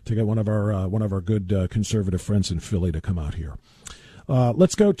to get one of our good conservative friends in Philly to come out here.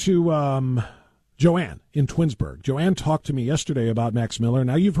 Let's go to Joanne in Twinsburg. Joanne talked to me yesterday about Max Miller.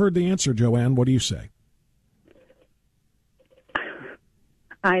 Now you've heard the answer, Joanne. What do you say?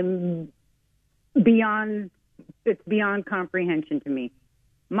 It's beyond comprehension to me.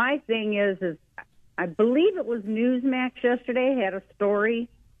 My thing is I believe it was Newsmax yesterday had a story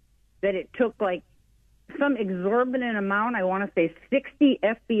that it took like some exorbitant amount, I want to say 60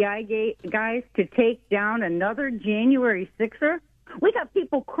 FBI guys to take down another January 6er. We got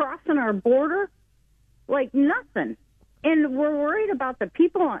people crossing our border like nothing. And we're worried about the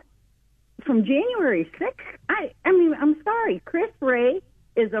people from January 6th. I mean, I'm sorry, Chris Wray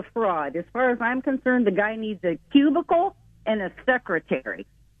is a fraud. As far as I'm concerned, the guy needs a cubicle and a secretary.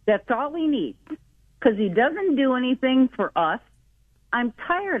 That's all he needs, because he doesn't do anything for us. I'm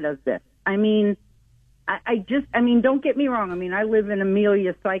tired of this. I mean, don't get me wrong. I mean, I live in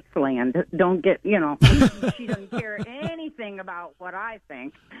Amelia Sykes land. She doesn't care anything about what I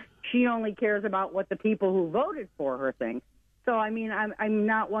think. She only cares about what the people who voted for her think. So, I mean, I'm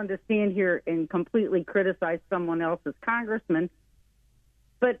not one to stand here and completely criticize someone else's congressman.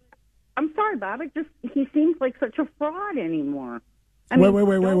 But I'm sorry, Bob. He seems like such a fraud anymore.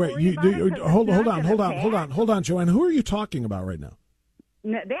 Wait. Hold on, Joanne. Who are you talking about right now?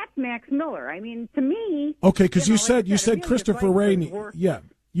 That's Max Miller. I mean, to me. Okay, because you said Christopher Wray. Yeah,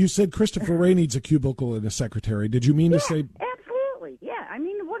 you said Christopher Wray needs a cubicle and a secretary. Did you mean to say? Absolutely. Yeah. I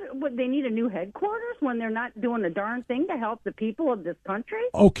mean, mean, what they need a new headquarters when they're not doing a darn thing to help the people of this country?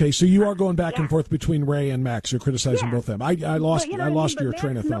 Okay, so you are going back and forth between Ray and Max. You're criticizing both of them. I lost your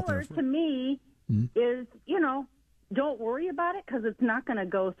train of thought there. To me, is, don't worry about it because it's not going to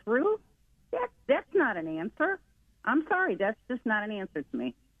go through. That's not an answer. I'm sorry, that's just not an answer to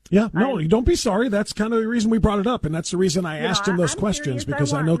me. Yeah, no, don't be sorry. That's kind of the reason we brought it up, and that's the reason I asked him those questions,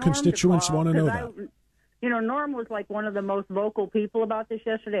 because I know constituents want to know that. Norm was like one of the most vocal people about this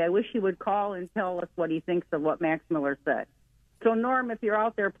yesterday. I wish he would call and tell us what he thinks of what Max Miller said. So, Norm, if you're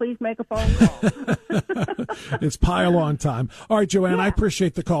out there, please make a phone call. It's pile-on time. All right, Joanne, I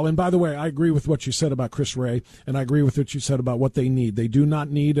appreciate the call. And by the way, I agree with what you said about Chris Wray, and I agree with what you said about what they need. They do not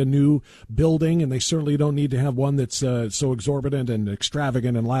need a new building, and they certainly don't need to have one that's so exorbitant and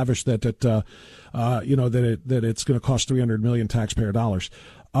extravagant and lavish that it's going to cost $300 million taxpayer dollars.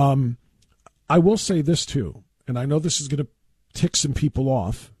 I will say this, too, and I know this is going to tick some people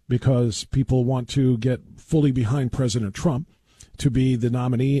off because people want to get fully behind President Trump to be the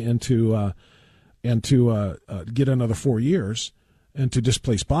nominee and to get another 4 years and to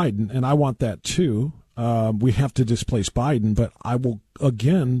displace Biden. And I want that, too. We have to displace Biden. But I will,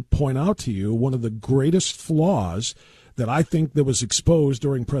 again, point out to you one of the greatest flaws that I think that was exposed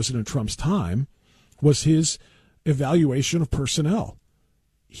during President Trump's time was his evaluation of personnel.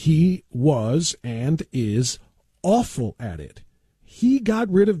 He was and is awful at it. He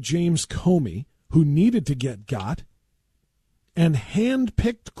got rid of James Comey, who needed to get got, and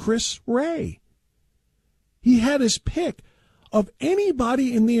handpicked Chris Wray. He had his pick of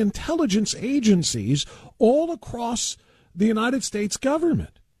anybody in the intelligence agencies all across the United States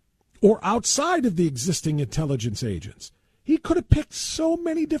government or outside of the existing intelligence agents. He could have picked so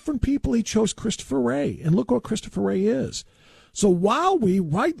many different people. He chose Christopher Wray, and look what Christopher Wray is. So while we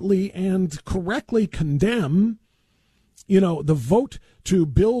rightly and correctly condemn, the vote to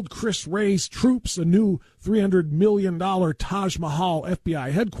build Chris Wray's troops a new $300 million Taj Mahal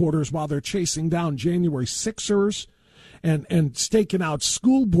FBI headquarters while they're chasing down January 6ers and staking out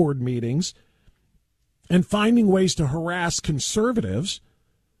school board meetings and finding ways to harass conservatives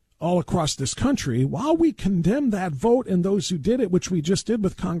all across this country, while we condemn that vote and those who did it, which we just did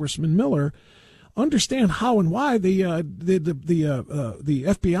with Congressman Miller, understand how and why the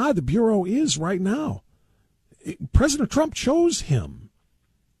FBI, the Bureau, is right now. President Trump chose him.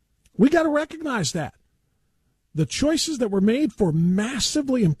 We got to recognize that. The choices that were made for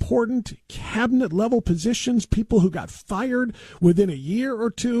massively important cabinet-level positions, people who got fired within a year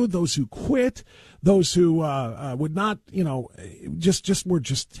or two, those who quit, those who would not, were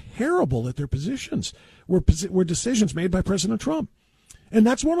just terrible at their positions, were decisions made by President Trump. And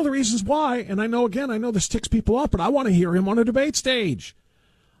that's one of the reasons why, and I know this ticks people off, but I want to hear him on a debate stage.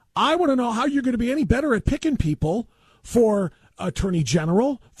 I want to know how you're going to be any better at picking people for Attorney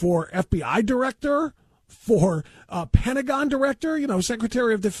General, for FBI Director, for Pentagon Director,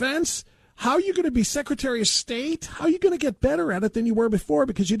 Secretary of Defense. How are you going to be Secretary of State? How are you going to get better at it than you were before?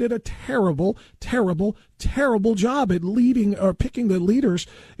 Because you did a terrible, terrible, terrible job at leading or picking the leaders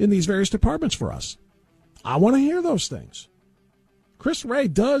in these various departments for us. I want to hear those things. Chris Wray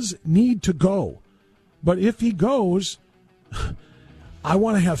does need to go. But if he goes, I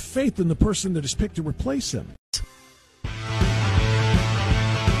want to have faith in the person that is picked to replace him.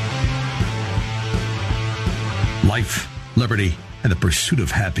 Life, liberty, and the pursuit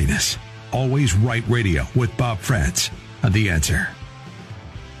of happiness. Always Right Radio with Bob Frantz on The Answer.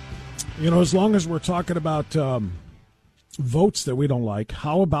 As long as we're talking about votes that we don't like,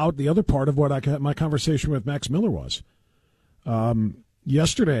 how about the other part of what my conversation with Max Miller was?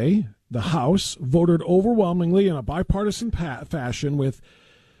 Yesterday, the House voted overwhelmingly in a bipartisan fashion with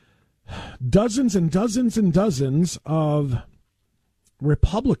dozens and dozens and dozens of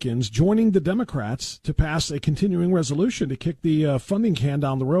Republicans joining the Democrats to pass a continuing resolution to kick the funding can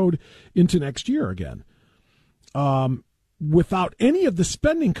down the road into next year again, without any of the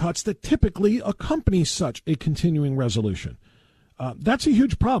spending cuts that typically accompany such a continuing resolution. That's a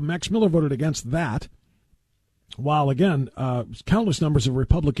huge problem. Max Miller voted against that. While, again, countless numbers of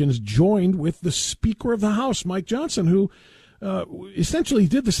Republicans joined with the Speaker of the House, Mike Johnson, who essentially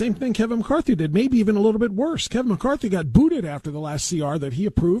did the same thing Kevin McCarthy did, maybe even a little bit worse. Kevin McCarthy got booted after the last CR that he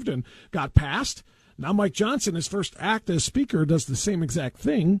approved and got passed. Now Mike Johnson, his first act as Speaker, does the same exact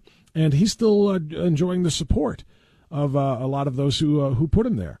thing, and he's still enjoying the support of a lot of those who put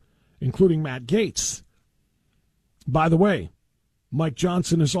him there, including Matt Gaetz. By the way, Mike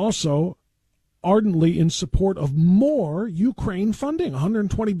Johnson is also ardently in support of more Ukraine funding,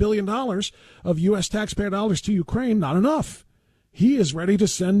 $120 billion of U.S. taxpayer dollars to Ukraine, not enough. He is ready to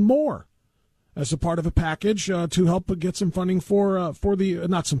send more. as a part of a package to help get some funding for the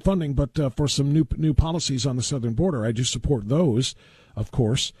not some funding, but for some new policies on the southern border. I do support those, of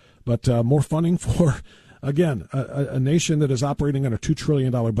course, but more funding for, again, a nation that is operating on a $2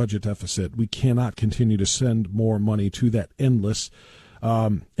 trillion budget deficit. We cannot continue to send more money to that endless.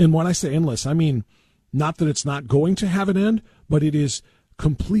 And when I say endless, I mean not that it's not going to have an end, but it is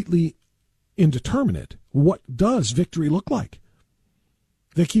completely indeterminate. What does victory look like?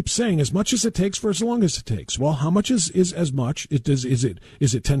 They keep saying as much as it takes for as long as it takes. Well, how much is as much? Is it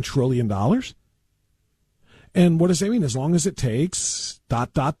 $10 trillion? And what does that mean? As long as it takes ...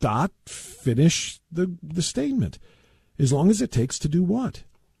 finish the statement. As long as it takes to do what?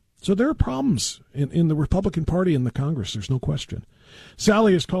 So there are problems in the Republican Party and the Congress. There's no question.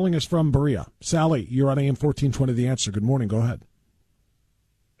 Sally is calling us from Berea. Sally, you're on AM 1420 The Answer. Good morning. Go ahead.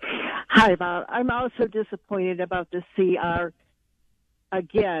 Hi, Bob. I'm also disappointed about the CR.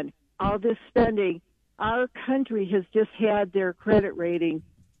 Again, all this spending, our country has just had their credit rating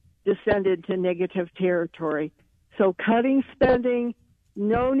descended to negative territory. So cutting spending,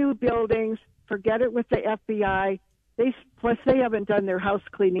 no new buildings, forget it with the FBI. Plus they haven't done their house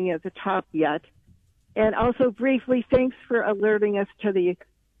cleaning at the top yet. And also briefly, thanks for alerting us to the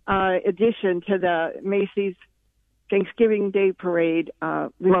addition to the Macy's Thanksgiving Day Parade.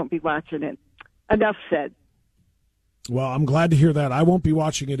 We won't be watching it. Enough said. Well, I'm glad to hear that. I won't be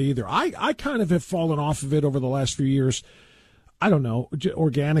watching it either. I kind of have fallen off of it over the last few years. I don't know,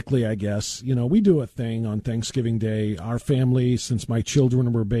 organically, I guess. You know, we do a thing on Thanksgiving Day. Our family, since my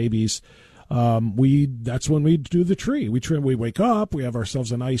children were babies, that's when we do the tree. We wake up, we have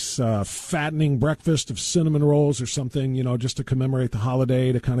ourselves a nice fattening breakfast of cinnamon rolls or something, you know, just to commemorate the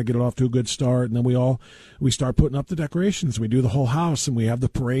holiday, to kind of get it off to a good start. And then we start putting up the decorations. We do the whole house, and we have the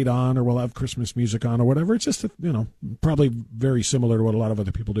parade on, or we'll have Christmas music on or whatever. It's just, probably very similar to what a lot of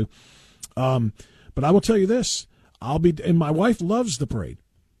other people do. But I will tell you this. And my wife loves the parade.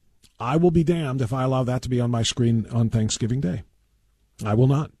 I will be damned if I allow that to be on my screen on Thanksgiving Day. I will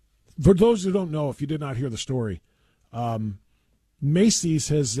not. For those who don't know, if you did not hear the story, Macy's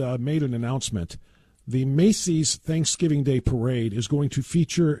has made an announcement. The Macy's Thanksgiving Day Parade is going to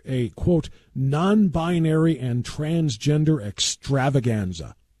feature a, quote, non-binary and transgender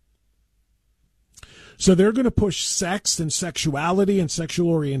extravaganza. So they're going to push sex and sexuality and sexual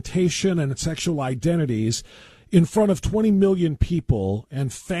orientation and sexual identities in front of 20 million people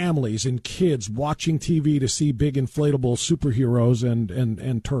and families and kids watching TV to see big inflatable superheroes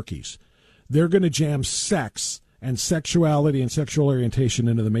and turkeys. They're going to jam sex and sexuality and sexual orientation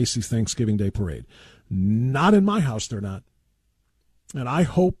into the Macy's Thanksgiving Day Parade. Not in my house, they're not. And I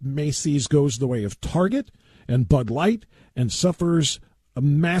hope Macy's goes the way of Target and Bud Light and suffers a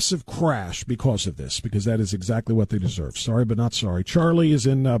massive crash because of this, because that is exactly what they deserve. Sorry, but not sorry. Charlie is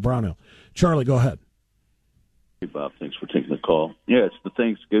in Brownhill. Charlie, go ahead. Hey, Bob, thanks for taking the call. Yeah, it's the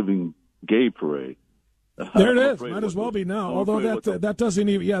Thanksgiving Gay Parade. There it is. Might as well be now. Although that doesn't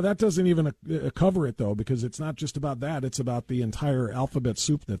even cover it though, because it's not just about that. It's about the entire alphabet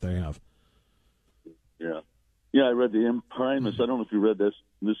soup that they have. Yeah. I read the Imprimus. I don't know if you read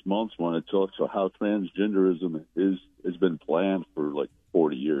this month's one. It talks about how transgenderism has been planned for like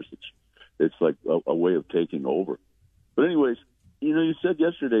 40 years. It's like a way of taking over. But anyways. You said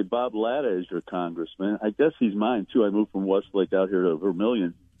yesterday Bob Latta is your congressman. I guess he's mine, too. I moved from Westlake out here to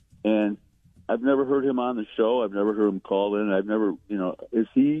Vermillion, and I've never heard him on the show. I've never heard him call in. I've never, is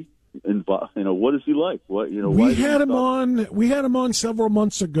he involved? What is he like? We had him on several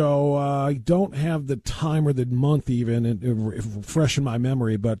months ago. I don't have the time or the month even fresh in my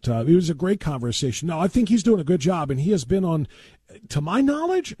memory, but it was a great conversation. No, I think he's doing a good job, and he has been on, to my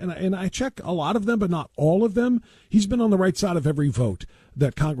knowledge, and I check a lot of them, but not all of them, he's been on the right side of every vote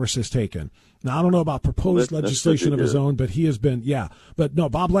that Congress has taken. Now, I don't know about proposed legislation of his own, but he has been, But no,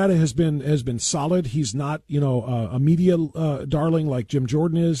 Bob Latta has been solid. He's not, a media darling like Jim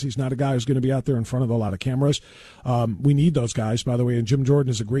Jordan is. He's not a guy who's going to be out there in front of a lot of cameras. We need those guys, by the way, and Jim Jordan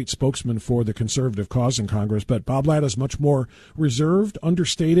is a great spokesman for the conservative cause in Congress. But Bob Latta is much more reserved,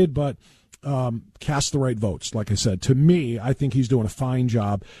 understated, but cast the right votes. Like I said, to me, I think he's doing a fine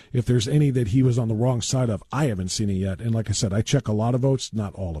job. If there's any that he was on the wrong side of, I haven't seen it yet. And like I said, I check a lot of votes,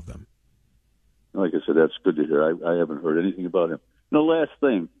 not all of them. Like I said, that's good to hear. I haven't heard anything about him. Last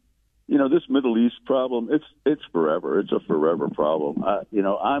thing, this Middle East problem, it's forever. It's a forever problem. I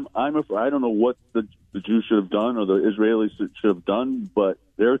don't know what the Jews should have done or the Israelis should have done, but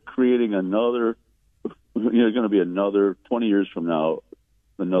they're creating another, going to be another 20 years from now,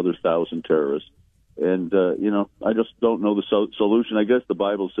 another 1,000 terrorists. And, I just don't know the solution. I guess the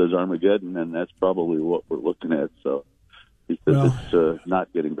Bible says Armageddon, and that's probably what we're looking at. So, because it's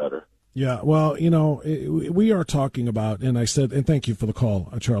not getting better. Yeah, well, we are talking about, and thank you for the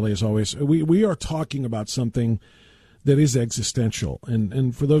call, Charlie, as always. We are talking about something that is existential.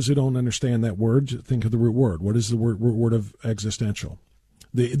 And for those who don't understand that word, think of the root word. What is the root word of existential?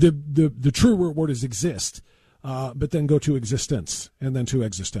 The true root word is exist, but then go to existence and then to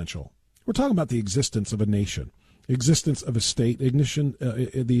existential. We're talking about the existence of a nation, existence of a state, the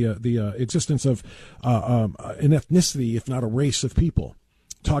existence of an ethnicity, if not a race of people.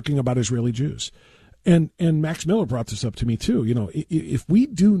 Talking about Israeli Jews. And Max Miller brought this up to me too. If we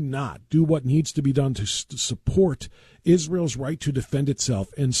do not do what needs to be done to support Israel's right to defend itself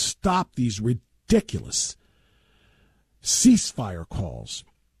and stop these ridiculous ceasefire calls,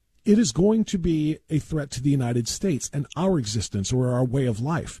 it is going to be a threat to the United States and our existence or our way of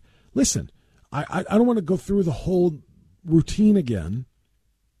life. Listen, I don't want to go through the whole routine again,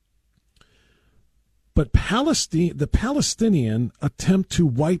 but the Palestinian attempt to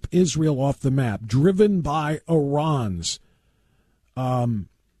wipe Israel off the map, driven by Iran's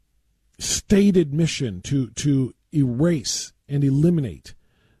stated mission to erase and eliminate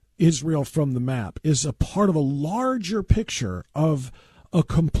Israel from the map, is a part of a larger picture of a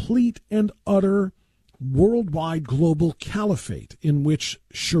complete and utter worldwide global caliphate in which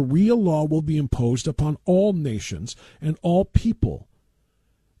Sharia law will be imposed upon all nations and all people.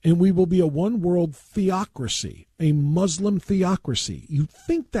 And we will be a one-world theocracy, a Muslim theocracy. You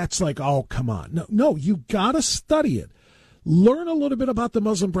think that's like, oh, come on. No, you got to study it. Learn a little bit about the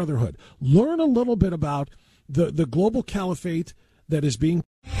Muslim Brotherhood. Learn a little bit about the global caliphate that is being...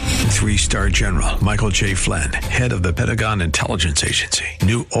 3-star General Michael J. Flynn, head of the Pentagon Intelligence Agency,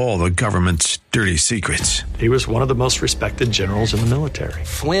 knew all the government's dirty secrets. He was one of the most respected generals in the military.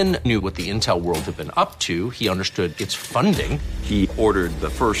 Flynn knew what the intel world had been up to. He understood its funding. He ordered the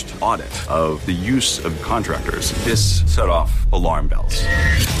first audit of the use of contractors. This set off alarm bells.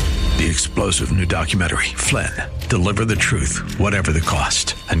 The explosive new documentary, Flynn, Deliver the Truth, Whatever the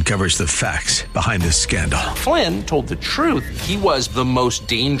Cost, uncovers the facts behind this scandal. Flynn told the truth. He was the most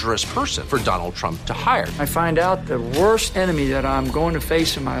dangerous person for Donald Trump to hire. I find out the worst enemy that I'm going to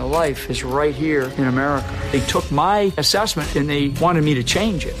face in my life is right here in America. They took my assessment and they wanted me to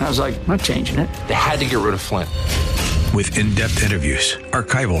change it. And I was like, I'm not changing it. They had to get rid of Flynn. With in-depth interviews,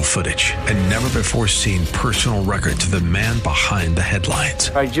 archival footage, and never-before-seen personal records of the man behind the headlines.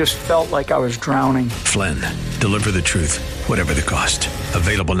 I just felt like I was drowning. Flynn, Deliver the Truth, Whatever the Cost.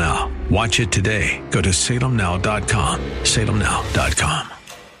 Available now. Watch it today. Go to salemnow.com. salemnow.com.